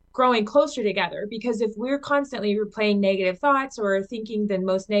growing closer together, because if we're constantly replaying negative thoughts or thinking the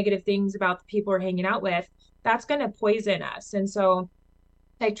most negative things about the people we're hanging out with, that's going to poison us. And so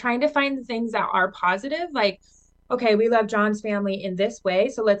like trying to find the things that are positive, like, okay, we love John's family in this way,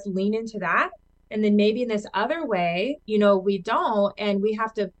 so let's lean into that. And then maybe in this other way, we don't, and we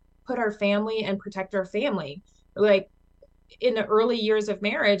have to put our family and protect our family. Like in the early years of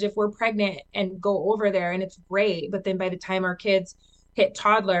marriage, if we're pregnant and go over there and it's great, but then by the time our kids hit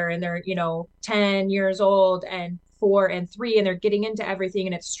toddler and they're, 10 years old and 4 and 3, and they're getting into everything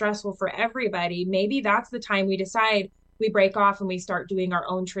and it's stressful for everybody, maybe that's the time we decide we break off and we start doing our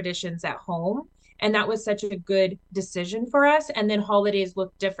own traditions at home. And that was such a good decision for us. And then holidays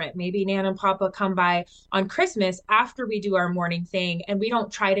look different. Maybe Nan and Papa come by on Christmas after we do our morning thing, and we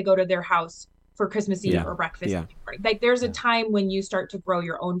don't try to go to their house for Christmas Eve or breakfast. Like there's a time when you start to grow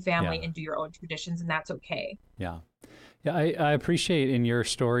your own family and do your own traditions, and that's okay. Yeah. Yeah, I appreciate in your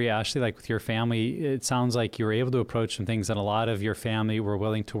story, Ashley, like with your family, it sounds like you were able to approach some things that a lot of your family were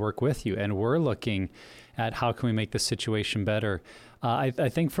willing to work with you, and we're looking at how can we make this situation better. I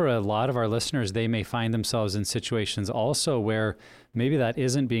think for a lot of our listeners, they may find themselves in situations also where maybe that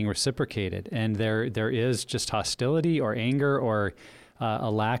isn't being reciprocated, and there is just hostility or anger or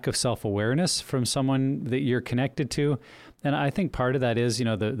a lack of self-awareness from someone that you're connected to. And I think part of that is,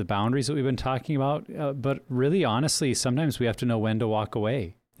 the boundaries that we've been talking about. But really, honestly, sometimes we have to know when to walk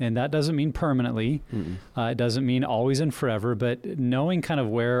away. And that doesn't mean permanently. It doesn't mean always and forever. But knowing kind of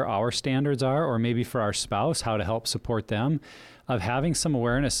where our standards are, or maybe for our spouse, how to help support them, of having some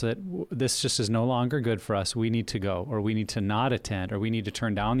awareness that this just is no longer good for us. We need to go, or we need to not attend, or we need to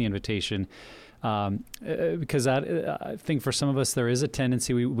turn down the invitation. Because I think for some of us, there is a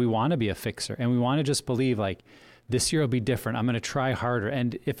tendency, we want to be a fixer, and we want to just believe like, this year will be different. I'm going to try harder.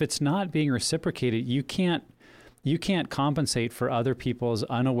 And if it's not being reciprocated, you can't compensate for other people's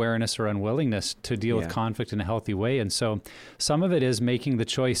unawareness or unwillingness to deal with conflict in a healthy way. And so some of it is making the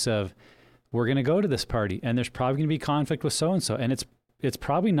choice of, we're going to go to this party, and there's probably going to be conflict with so-and-so, and it's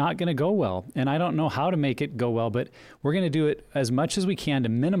probably not going to go well. And I don't know how to make it go well, but we're going to do it as much as we can to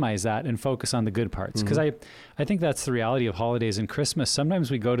minimize that and focus on the good parts. Because I think that's the reality of holidays and Christmas. Sometimes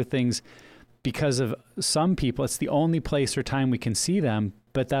we go to things because of some people, it's the only place or time we can see them,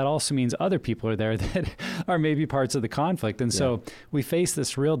 but that also means other people are there that are maybe parts of the conflict. And so we face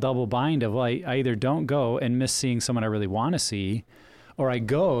this real double bind of, well, I either don't go and miss seeing someone I really want to see, or I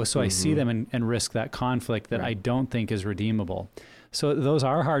go so I see them and risk that conflict that I don't think is redeemable. So those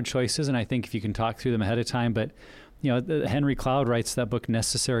are hard choices, and I think if you can talk through them ahead of time, but Henry Cloud writes that book,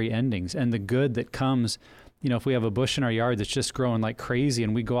 Necessary Endings, and the good that comes. If we have a bush in our yard that's just growing like crazy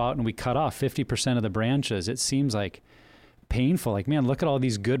and we go out and we cut off 50% of the branches, it seems like painful. Like, man, look at all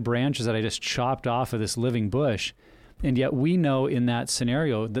these good branches that I just chopped off of this living bush. And yet we know in that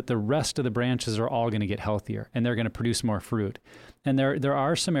scenario that the rest of the branches are all going to get healthier and they're going to produce more fruit. And there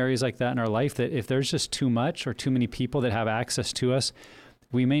are some areas like that in our life that if there's just too much or too many people that have access to us,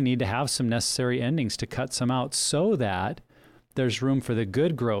 we may need to have some necessary endings to cut some out so that there's room for the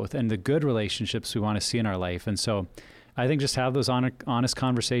good growth and the good relationships we want to see in our life. And so I think just have those honest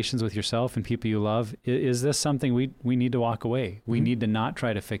conversations with yourself and people you love. Is this something we need to walk away? We need to not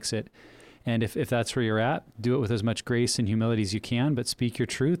try to fix it. And if that's where you're at, do it with as much grace and humility as you can, but speak your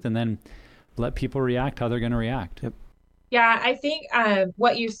truth and then let people react how they're going to react. Yep. Yeah, I think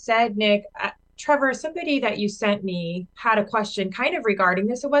what you said, Nick, Trevor, somebody that you sent me had a question kind of regarding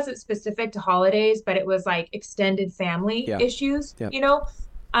this. It wasn't specific to holidays, but it was like extended family issues,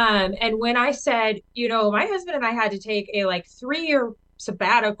 and when I said, my husband and I had to take a 3-year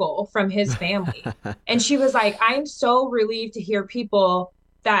sabbatical from his family. And she was like, I'm so relieved to hear people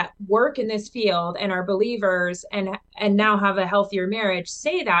that work in this field and are believers and now have a healthier marriage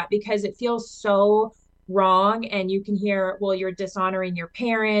say that, because it feels so wrong. And you can hear, well, you're dishonoring your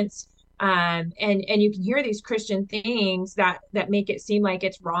parents. And you can hear these Christian things that make it seem like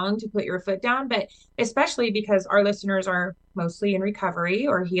it's wrong to put your foot down, but especially because our listeners are mostly in recovery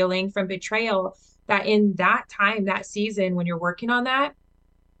or healing from betrayal, that in that time, that season, when you're working on that,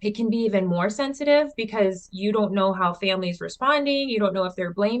 it can be even more sensitive because you don't know how family's responding. You don't know if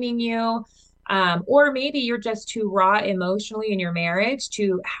they're blaming you, or maybe you're just too raw emotionally in your marriage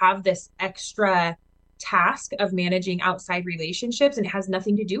to have this extra task of managing outside relationships, and it has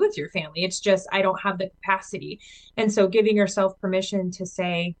nothing to do with your family. It's just, I don't have the capacity. And so giving yourself permission to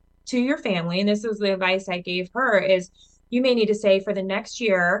say to your family, and this is the advice I gave her, is you may need to say, for the next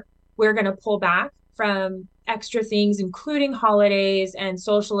year, we're going to pull back from extra things, including holidays and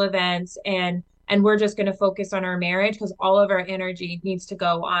social events, and we're just going to focus on our marriage, because all of our energy needs to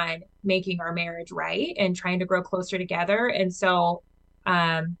go on making our marriage right and trying to grow closer together. And so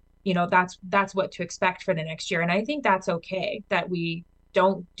that's what to expect for the next year. And I think that's okay that we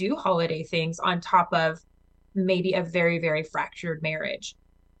don't do holiday things on top of maybe a very, very fractured marriage.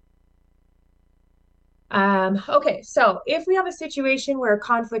 Okay, so if we have a situation where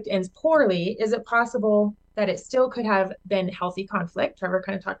conflict ends poorly, is it possible that it still could have been healthy conflict? Trevor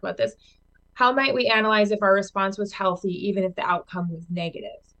kind of talked about this. How might we analyze if our response was healthy, even if the outcome was negative?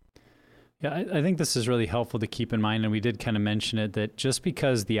 Yeah, I think this is really helpful to keep in mind, and we did kind of mention it, that just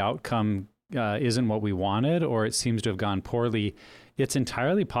because the outcome isn't what we wanted or it seems to have gone poorly, it's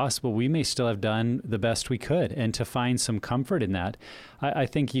entirely possible we may still have done the best we could, and to find some comfort in that. I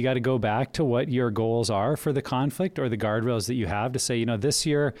think you got to go back to what your goals are for the conflict or the guardrails that you have to say, this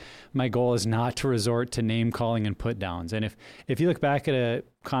year, my goal is not to resort to name calling and put downs. And if you look back at a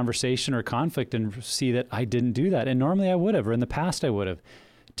conversation or conflict and see that I didn't do that, and normally I would have, or in the past I would have,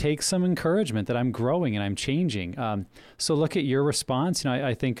 take some encouragement that I'm growing and I'm changing. So look at your response.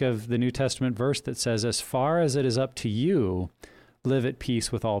 I think of the New Testament verse that says, as far as it is up to you, live at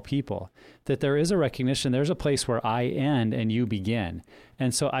peace with all people. That there is a recognition, there's a place where I end and you begin.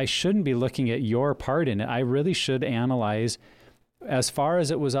 And so I shouldn't be looking at your part in it. I really should analyze, as far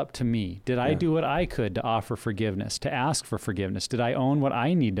as it was up to me, did I do what I could to offer forgiveness, to ask for forgiveness? Did I own what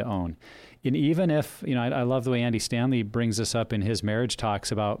I need to own? And even if, I love the way Andy Stanley brings this up in his marriage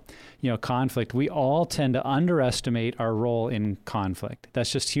talks about, conflict. We all tend to underestimate our role in conflict.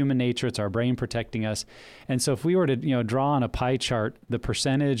 That's just human nature. It's our brain protecting us. And so if we were to, draw on a pie chart, the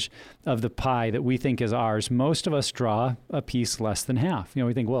percentage of the pie that we think is ours, most of us draw a piece less than half.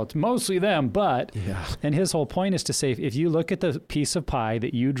 We think, well, it's mostly them, but, and his whole point is to say, if you look at the piece of pie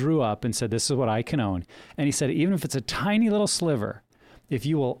that you drew up and said, this is what I can own. And he said, even if it's a tiny little sliver, if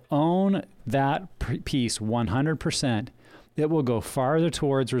you will own that piece 100%, it will go farther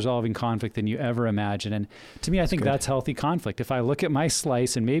towards resolving conflict than you ever imagine. And to me, I think that's healthy conflict. If I look at my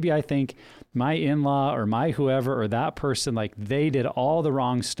slice and maybe I think my in-law or my whoever or that person, like they did all the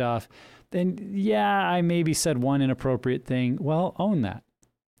wrong stuff, then I maybe said one inappropriate thing. Well, own that.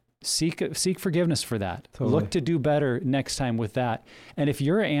 Seek forgiveness for that. Totally. Look to do better next time with that. And if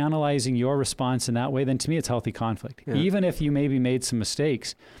you're analyzing your response in that way, then to me, it's healthy conflict. Yeah. Even if you maybe made some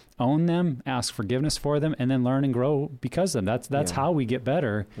mistakes, own them, ask forgiveness for them, and then learn and grow because of them. That's how we get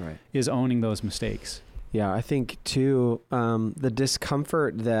better, is owning those mistakes. Yeah, I think too, the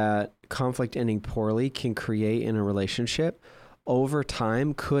discomfort that conflict ending poorly can create in a relationship over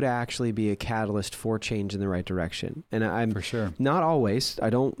time could actually be a catalyst for change in the right direction. And I'm for sure not always,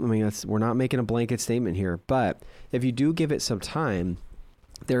 we're not making a blanket statement here, but if you do give it some time,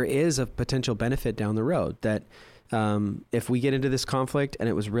 there is a potential benefit down the road that if we get into this conflict and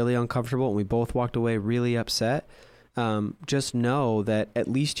it was really uncomfortable and we both walked away really upset, just know that at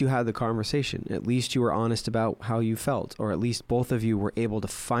least you had the conversation. At least you were honest about how you felt, or at least both of you were able to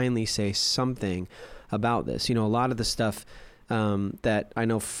finally say something about this. A lot of the stuff that I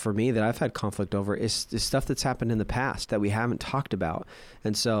know for me that I've had conflict over is stuff that's happened in the past that we haven't talked about.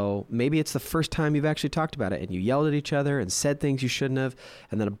 And so maybe it's the first time you've actually talked about it and you yelled at each other and said things you shouldn't have,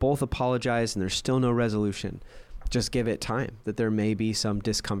 and then both apologized and there's still no resolution. Just give it time, that there may be some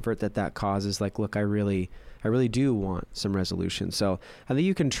discomfort that causes. Like, look, I really do want some resolution. So I think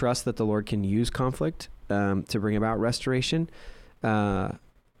you can trust that the Lord can use conflict to bring about restoration.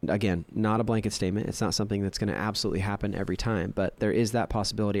 Again, not a blanket statement. It's not something that's going to absolutely happen every time, but there is that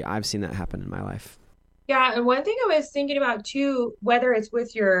possibility. I've seen that happen in my life. Yeah. And one thing I was thinking about too, whether it's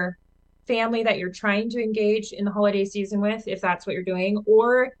with your family that you're trying to engage in the holiday season with, if that's what you're doing,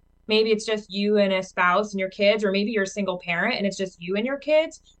 or maybe it's just you and a spouse and your kids, or maybe you're a single parent and it's just you and your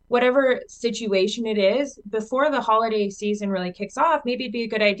kids, whatever situation it is, before the holiday season really kicks off, maybe it'd be a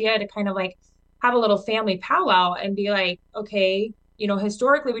good idea to kind of like have a little family powwow and be like, okay,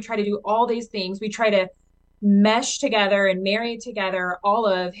 historically we try to do all these things. We try to mesh together and marry together all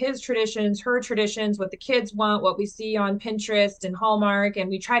of his traditions, her traditions, what the kids want, what we see on Pinterest and Hallmark. And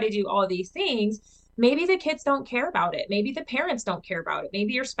we try to do all these things. Maybe the kids don't care about it. Maybe the parents don't care about it.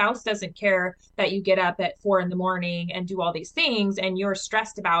 Maybe your spouse doesn't care that you get up at 4 a.m. and do all these things and you're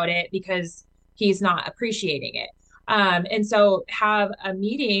stressed about it because he's not appreciating it. And so have a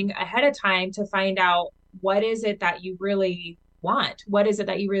meeting ahead of time to find out, what is it that you really want? What is it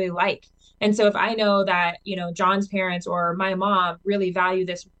that you really like? And so if I know that, John's parents or my mom really value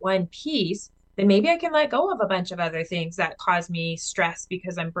this one piece, then maybe I can let go of a bunch of other things that cause me stress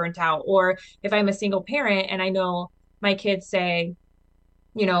because I'm burnt out. Or if I'm a single parent and I know my kids say,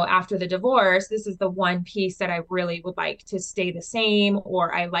 after the divorce, this is the one piece that I really would like to stay the same,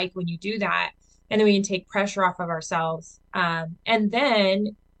 or I like when you do that. And then we can take pressure off of ourselves. And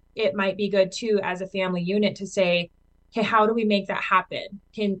then it might be good too, as a family unit, to say, okay, how do we make that happen?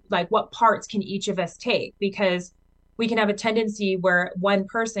 What parts can each of us take? Because we can have a tendency where one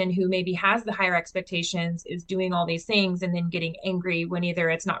person who maybe has the higher expectations is doing all these things and then getting angry when either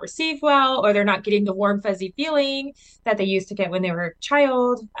it's not received well or they're not getting the warm, fuzzy feeling that they used to get when they were a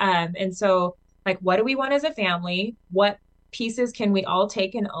child. And so, what do we want as a family? What pieces can we all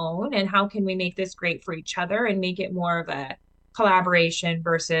take and own? And how can we make this great for each other and make it more of a collaboration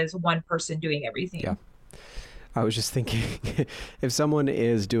versus one person doing everything? Yeah. I was just thinking, if someone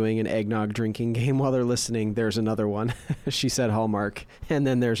is doing an eggnog drinking game while they're listening, there's another one. She said Hallmark, and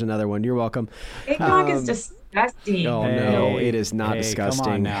then there's another one. You're welcome. Eggnog is disgusting. Oh, no, it is not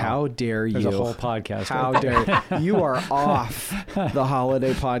disgusting. How dare you? There's a whole podcast. How dare you? You are off the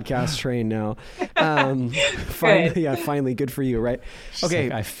holiday podcast train now. Finally, good for you, right? Okay.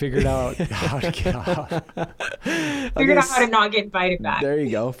 Like, I figured out how to get off. Figured out how to not get invited back. There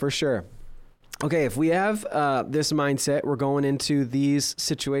you go, for sure. Okay, if we have this mindset, we're going into these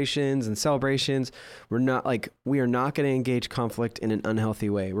situations and celebrations. We are not going to engage conflict in an unhealthy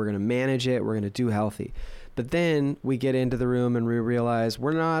way. We're going to manage it. We're going to do healthy. But then we get into the room and we realize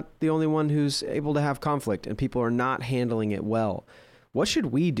we're not the only one who's able to have conflict, and people are not handling it well. What should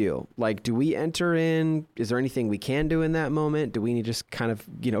we do? Like, do we enter in? Is there anything we can do in that moment? Do we need to just kind of,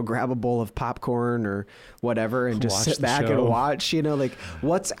 grab a bowl of popcorn or whatever and just sit back and watch? Like,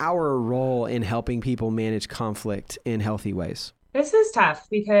 what's our role in helping people manage conflict in healthy ways? This is tough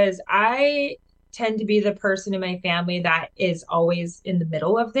because I tend to be the person in my family that is always in the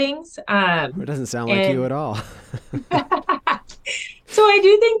middle of things. It doesn't sound like you at all. So I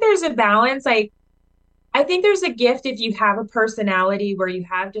do think there's a balance. Like, I think there's a gift if you have a personality where you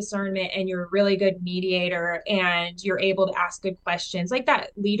have discernment and you're a really good mediator and you're able to ask good questions, like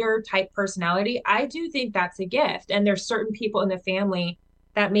that leader type personality. I do think that's a gift. And there's certain people in the family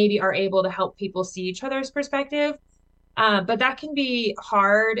that maybe are able to help people see each other's perspective. But that can be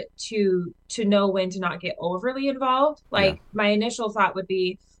hard to know when to not get overly involved. Like, my initial thought would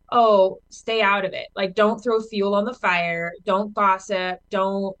be, oh, stay out of it. Like, don't throw fuel on the fire. Don't gossip.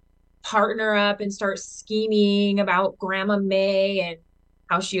 Don't partner up and start scheming about Grandma May and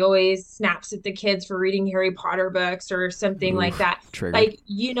how she always snaps at the kids for reading Harry Potter books or something like that. Triggered. Like,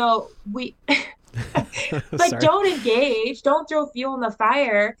 we like, don't engage, don't throw fuel in the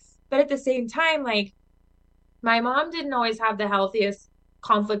fire. But at the same time, like, my mom didn't always have the healthiest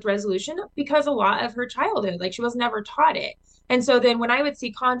conflict resolution because a lot of her childhood, like, she was never taught it. And so then when I would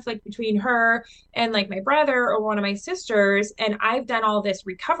see conflict between her and like my brother or one of my sisters, and I've done all this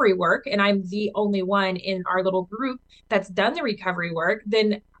recovery work and I'm the only one in our little group that's done the recovery work,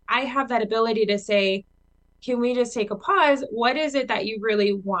 then I have that ability to say, can we just take a pause? What is it that you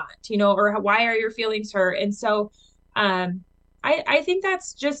really want? Or why are your feelings hurt? And so I think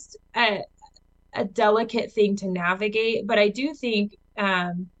that's just a delicate thing to navigate. But I do think,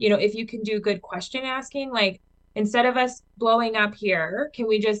 if you can do good question asking, like, instead of us blowing up here, can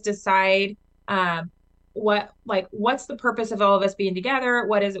we just decide what's the purpose of all of us being together?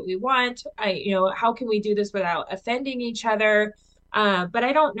 What is it we want? How can we do this without offending each other? But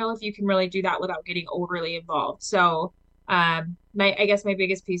I don't know if you can really do that without getting overly involved. So I guess my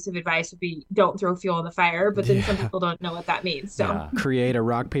biggest piece of advice would be don't throw fuel on the fire, but then some people don't know what that means. So create a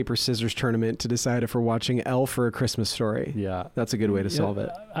rock, paper, scissors tournament to decide if we're watching Elf or A Christmas Story. Yeah. That's a good way to solve it.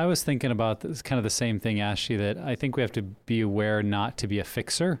 I was thinking about this, kind of the same thing, Ashley, that I think we have to be aware not to be a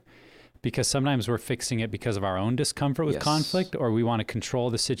fixer, because sometimes we're fixing it because of our own discomfort with conflict, or we want to control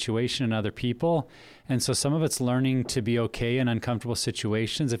the situation and other people. And so some of it's learning to be okay in uncomfortable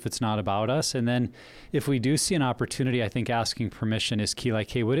situations if it's not about us. And then if we do see an opportunity, I think asking permission is key. Like,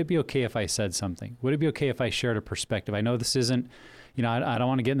 hey, would it be okay if I said something? Would it be okay if I shared a perspective? I know this isn't, I don't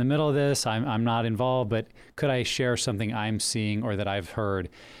want to get in the middle of this. I'm not involved, but could I share something I'm seeing or that I've heard?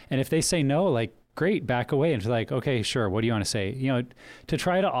 And if they say no, like, great, back away and like, okay, sure. What do you want to say? To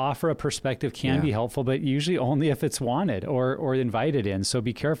try to offer a perspective can be helpful, but usually only if it's wanted or invited in. So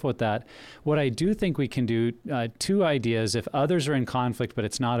be careful with that. What I do think we can do, two ideas, if others are in conflict, but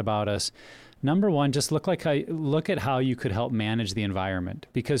it's not about us. Number one, just look at how you could help manage the environment,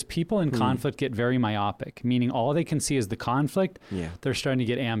 because people in conflict get very myopic, meaning all they can see is the conflict. Yeah. They're starting to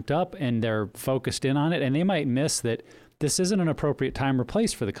get amped up and they're focused in on it, and they might miss that this isn't an appropriate time or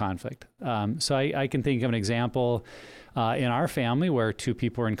place for the conflict. So I can think of an example in our family where two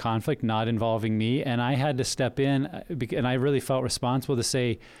people were in conflict, not involving me, and I had to step in, and I really felt responsible to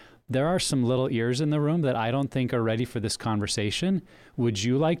say, there are some little ears in the room that I don't think are ready for this conversation. Would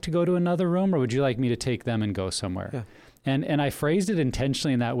you like to go to another room, or would you like me to take them and go somewhere? Yeah. And I phrased it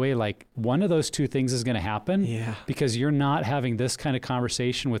intentionally in that way, like, one of those two things is going to happen because you're not having this kind of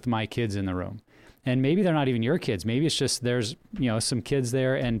conversation with my kids in the room. And maybe they're not even your kids. Maybe it's just there's, some kids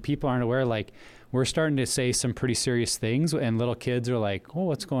there and people aren't aware, like, we're starting to say some pretty serious things and little kids are like, oh,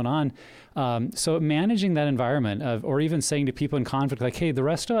 what's going on? So managing that environment or even saying to people in conflict, like, hey, the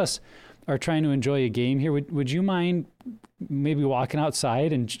rest of us are trying to enjoy a game here. Would you mind maybe walking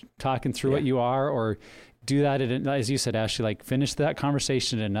outside and talking through what you are, or do that as you said, Ashley, like, finish that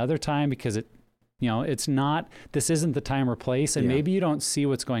conversation at another time, because this isn't the time or place, and maybe you don't see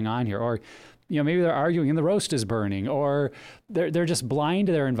what's going on here. Or maybe they're arguing and the roast is burning, or they're just blind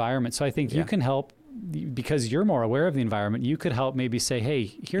to their environment. So I think you can help, because you're more aware of the environment. You could help maybe say,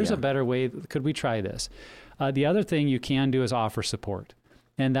 hey, here's a better way. Could we try this? The other thing you can do is offer support.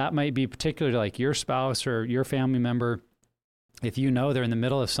 And that might be particularly like your spouse or your family member. If you know they're in the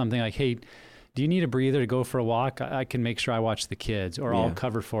middle of something, like, hey, do you need a breather to go for a walk? I can make sure I watch the kids, or I'll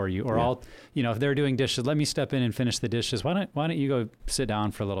cover for you, or I'll, if they're doing dishes, let me step in and finish the dishes. Why don't you go sit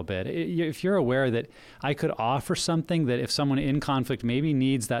down for a little bit? If you're aware that I could offer something, that if someone in conflict maybe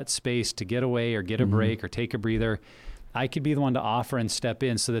needs that space to get away or get a break or take a breather, I could be the one to offer and step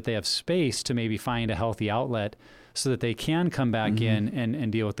in so that they have space to maybe find a healthy outlet so that they can come back in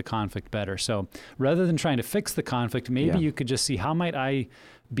and deal with the conflict better. So rather than trying to fix the conflict, maybe you could just see, how might I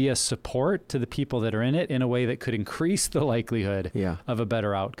be a support to the people that are in it in a way that could increase the likelihood of a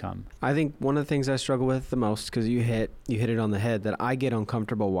better outcome. I think one of the things I struggle with the most, because you hit it on the head, that I get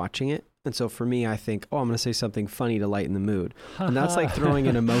uncomfortable watching it. And so for me, I think, I'm going to say something funny to lighten the mood. And that's like throwing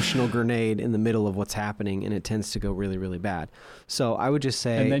an emotional grenade in the middle of what's happening, and it tends to go really, really bad. So I would just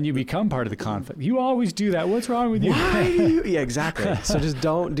say... And then you become part of the conflict. You always do that. What's wrong with you? Yeah, exactly. So just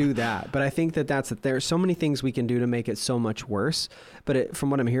don't do that. But I think there are so many things we can do to make it so much worse. But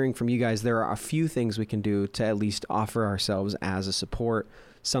from what I'm hearing from you guys, there are a few things we can do to at least offer ourselves as a support,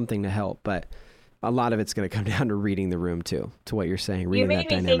 something to help. But a lot of it's going to come down to reading the room too, to what you're saying. You made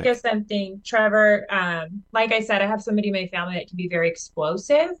me think of something, Trevor. Like I said, I have somebody in my family that can be very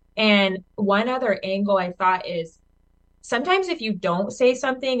explosive. And one other angle I thought is, sometimes if you don't say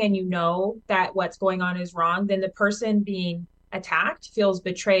something and you know that what's going on is wrong, then the person being attacked feels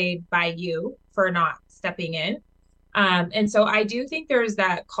betrayed by you for not stepping in. And so I do think there's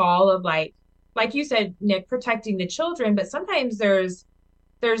that call of like you said, Nick, protecting the children, but sometimes there's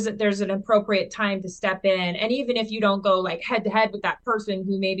an appropriate time to step in. And even if you don't go like head to head with that person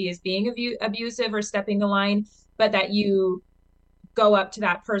who maybe is being abusive or stepping the line, but that you go up to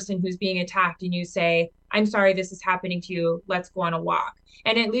that person who's being attacked and you say, I'm sorry, this is happening to you. Let's go on a walk.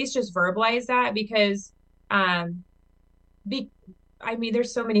 And at least just verbalize that, because,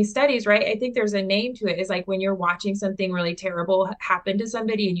 there's so many studies, right? I think there's a name to it. It's like when you're watching something really terrible happen to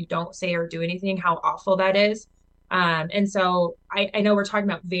somebody and you don't say or do anything, how awful that is. And so I know we're talking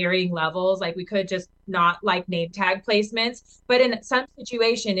about varying levels, like we could just not like name tag placements, but in some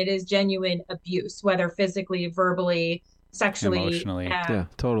situation, it is genuine abuse, whether physically, verbally, sexually, emotionally,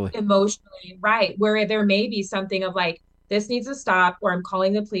 emotionally, right? Where there may be something of like, this needs to stop, or I'm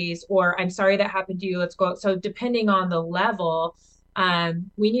calling the police, or I'm sorry that happened to you. Let's go. So depending on the level,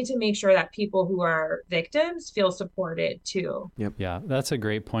 we need to make sure that people who are victims feel supported too. Yep. Yeah, that's a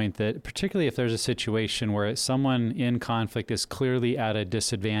great point, that particularly if there's a situation where someone in conflict is clearly at a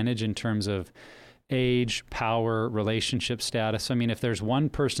disadvantage in terms of age, power, relationship status. I mean, if there's one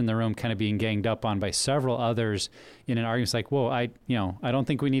person in the room kind of being ganged up on by several others in an argument, it's like, whoa, I don't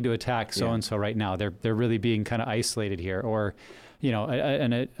think we need to attack so-and-so right now. They're really being kind of isolated here. Or,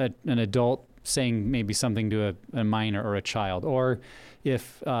 an adult saying maybe something to a minor or a child, or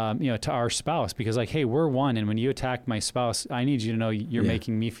if, to our spouse, because like, hey, we're one. And when you attack my spouse, I need you to know you're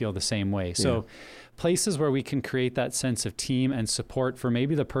making me feel the same way. So places where we can create that sense of team and support for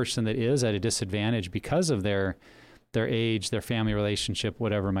maybe the person that is at a disadvantage because of their age, their family relationship,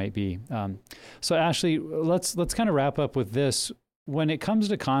 whatever it might be. So Ashley, let's kind of wrap up with this. When it comes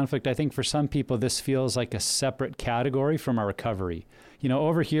to conflict, I think for some people, this feels like a separate category from our recovery.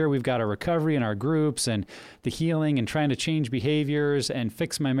 Over here, we've got our recovery and our groups and the healing and trying to change behaviors and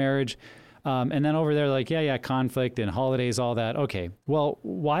fix my marriage. And then over there, like, conflict and holidays, all that. Okay, well,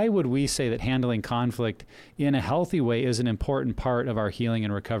 why would we say that handling conflict in a healthy way is an important part of our healing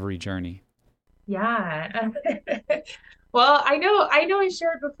and recovery journey? Yeah. Well, I know I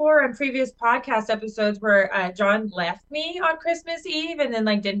shared before on previous podcast episodes where John left me on Christmas Eve and then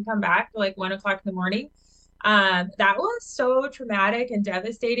didn't come back till 1 o'clock in the morning. That was so traumatic and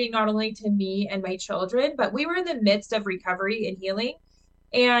devastating, not only to me and my children, but we were in the midst of recovery and healing.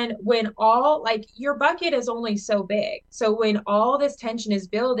 And when your bucket is only so big. So when all this tension is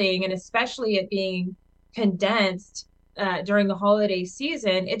building, and especially it being condensed during the holiday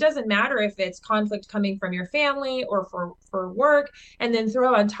season, it doesn't matter if it's conflict coming from your family or for work, and then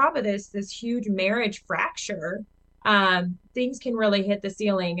throw on top of this huge marriage fracture, things can really hit the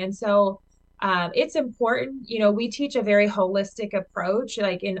ceiling. And so it's important, we teach a very holistic approach,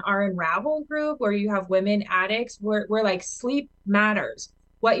 like in our Unravel group, where you have women addicts, we're like, sleep matters.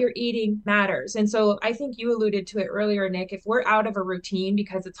 What you're eating matters. And so I think you alluded to it earlier, Nick, if we're out of a routine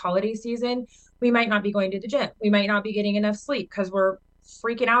because it's holiday season, we might not be going to the gym. We might not be getting enough sleep because we're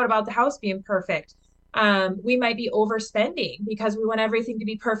freaking out about the house being perfect. We might be overspending because we want everything to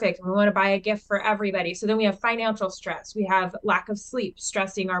be perfect and we want to buy a gift for everybody. So then we have financial stress. We have lack of sleep,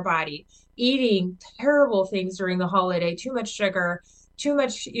 stressing our body, eating terrible things during the holiday, too much sugar, too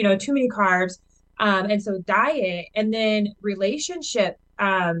much, too many carbs. And so diet, and then relationship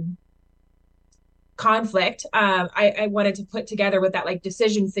conflict. I wanted to put together with that, like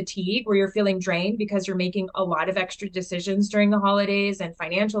decision fatigue, where you're feeling drained because you're making a lot of extra decisions during the holidays and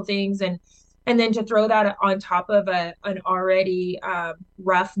financial things. And then to throw that on top of an already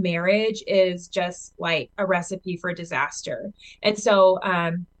rough marriage is just like a recipe for disaster. And so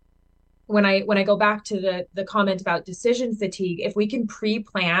when I go back to the comment about decision fatigue, if we can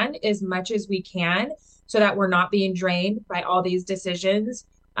pre-plan as much as we can so that we're not being drained by all these decisions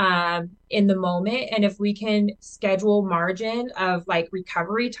in the moment, and if we can schedule margin of like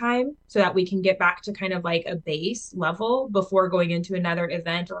recovery time so that we can get back to kind of like a base level before going into another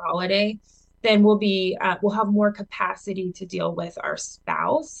event or holiday, then we'll have more capacity to deal with our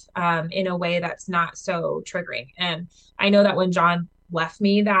spouse in a way that's not so triggering. And I know that when John left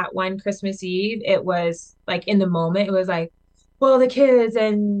me that one Christmas Eve, it was like in the moment, it was like, well, the kids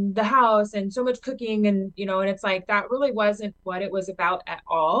and the house and so much cooking and, and it's like, that really wasn't what it was about at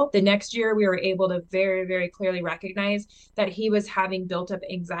all. The next year, we were able to very, very clearly recognize that he was having built up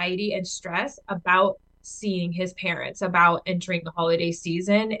anxiety and stress about seeing his parents, about entering the holiday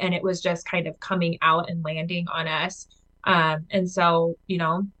season. And it was just kind of coming out and landing on us. And so,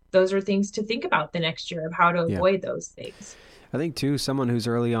 those are things to think about the next year of how to avoid those things. I think too, someone who's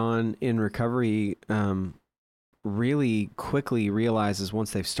early on in recovery, really quickly realizes once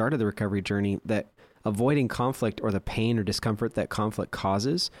they've started the recovery journey that avoiding conflict or the pain or discomfort that conflict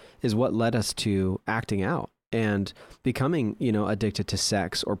causes is what led us to acting out and becoming, addicted to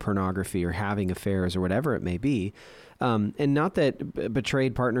sex or pornography or having affairs or whatever it may be. And not that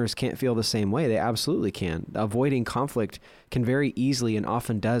betrayed partners can't feel the same way. They absolutely can. Avoiding conflict can very easily and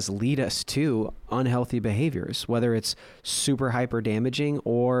often does lead us to unhealthy behaviors, whether it's super hyper damaging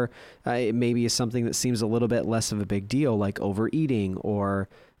or it maybe is something that seems a little bit less of a big deal, like overeating or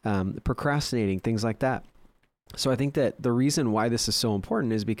procrastinating, things like that. So I think that the reason why this is so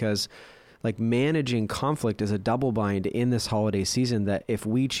important is because like managing conflict is a double bind in this holiday season, that if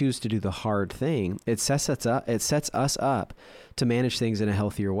we choose to do the hard thing, it sets us up to manage things in a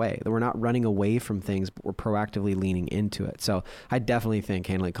healthier way, that we're not running away from things, but we're proactively leaning into it. So I definitely think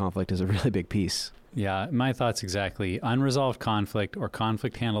handling conflict is a really big piece. Yeah, my thoughts exactly. Unresolved conflict or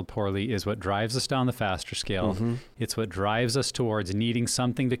conflict handled poorly is what drives us down the faster scale. Mm-hmm. It's what drives us towards needing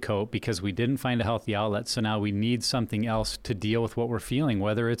something to cope because we didn't find a healthy outlet. So now we need something else to deal with what we're feeling,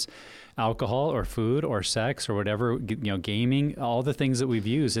 whether it's alcohol or food or sex or whatever, gaming, all the things that we've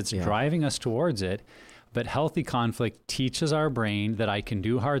used. It's driving us towards it. But healthy conflict teaches our brain that I can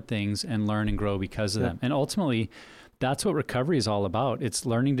do hard things and learn and grow because of them. And ultimately, that's what recovery is all about. It's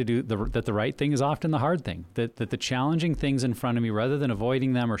learning to do that the right thing is often the hard thing, that the challenging things in front of me, rather than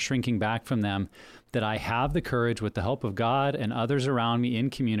avoiding them or shrinking back from them, that I have the courage with the help of God and others around me in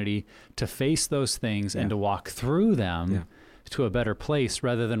community to face those things and to walk through them to a better place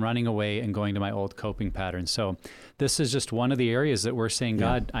rather than running away and going to my old coping patterns. So this is just one of the areas that we're saying,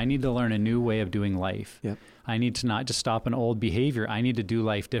 God, I need to learn a new way of doing life. Yep. I need to not just stop an old behavior. I need to do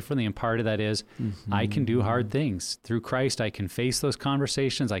life differently. And part of that is I can do hard things. Through Christ, I can face those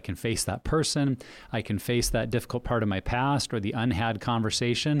conversations. I can face that person. I can face that difficult part of my past or the unhad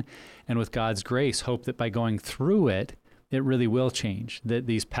conversation. And with God's grace, hope that by going through it, it really will change. That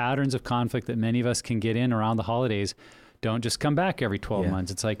these patterns of conflict that many of us can get in around the holidays don't just come back every 12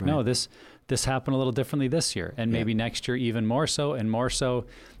 months. It's like, no, this happened a little differently this year. And maybe next year even more so and more so,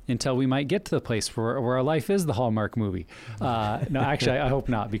 until we might get to the place where our life is the Hallmark movie. No, actually, I hope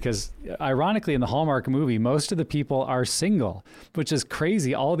not, because ironically, in the Hallmark movie, most of the people are single, which is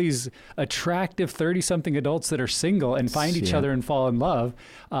crazy. All these attractive 30-something adults that are single and find each other and fall in love.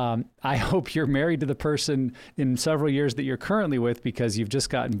 I hope you're married to the person in several years that you're currently with, because you've just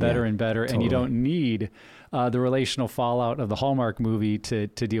gotten better and better, and you don't need the relational fallout of the Hallmark movie to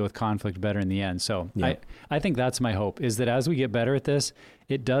deal with conflict better in the end. So I think that's my hope, is that as we get better at this,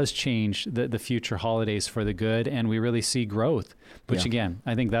 it does change the future holidays for the good, and we really see growth, which again,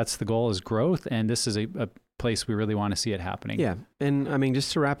 I think that's the goal, is growth, and this is a place we really want to see it happening. Yeah, and I mean,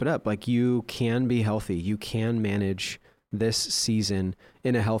 just to wrap it up, like, you can be healthy, you can manage this season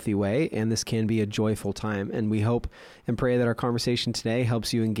in a healthy way, and this can be a joyful time. And we hope and pray that our conversation today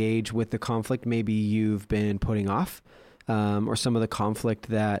helps you engage with the conflict maybe you've been putting off, or some of the conflict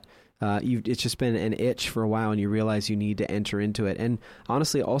that it's just been an itch for a while and you realize you need to enter into it. And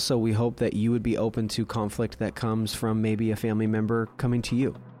honestly, also, we hope that you would be open to conflict that comes from maybe a family member coming to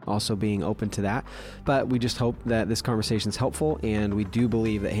you. also being open to that. But we just hope that this conversation is helpful, and we do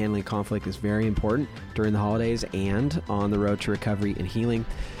believe that handling conflict is very important during the holidays and on the road to recovery and healing.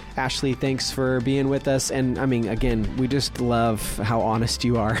 Ashley, thanks for being with us. And I mean, again, we just love how honest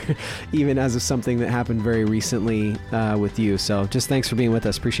you are, even as of something that happened very recently with you. So just thanks for being with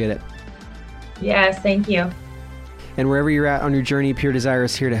us. Appreciate it. Yes, thank you. And wherever you're at on your journey, Pure Desire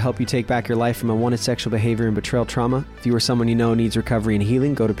is here to help you take back your life from unwanted sexual behavior and betrayal trauma. If you or someone you know needs recovery and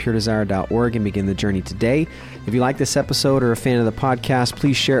healing, go to puredesire.org and begin the journey today. If you like this episode or a fan of the podcast,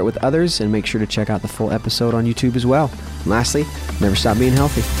 please share it with others and make sure to check out the full episode on YouTube as well. And lastly, never stop being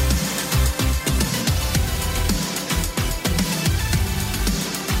healthy.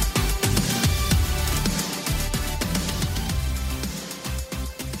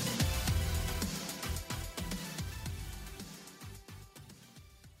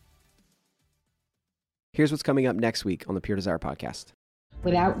 Here's what's coming up next week on the Pure Desire podcast.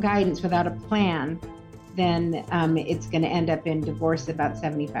 Without guidance, without a plan, then it's going to end up in divorce about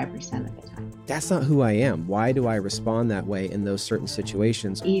 75% of the time. That's not who I am. Why do I respond that way in those certain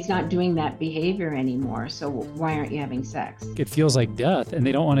situations? He's not doing that behavior anymore, so why aren't you having sex? It feels like death, and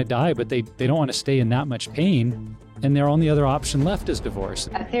they don't want to die, but they don't want to stay in that much pain. And their only other option left is divorce.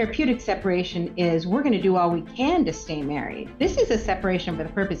 A therapeutic separation is we're going to do all we can to stay married. This is a separation for the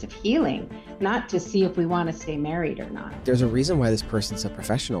purpose of healing, not to see if we want to stay married or not. There's a reason why this person's a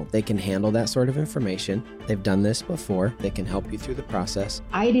professional. They can handle that sort of information. They've done this before. They can help you through the process.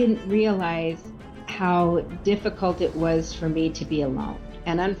 I didn't realize how difficult it was for me to be alone.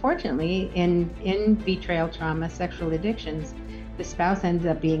 And unfortunately, in betrayal trauma, sexual addictions, the spouse ends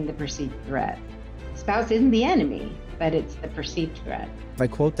up being the perceived threat. Spouse isn't the enemy, but it's the perceived threat. If I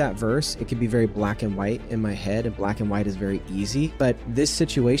quote that verse, it could be very black and white in my head, and black and white is very easy. But this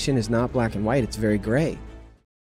situation is not black and white, it's very gray.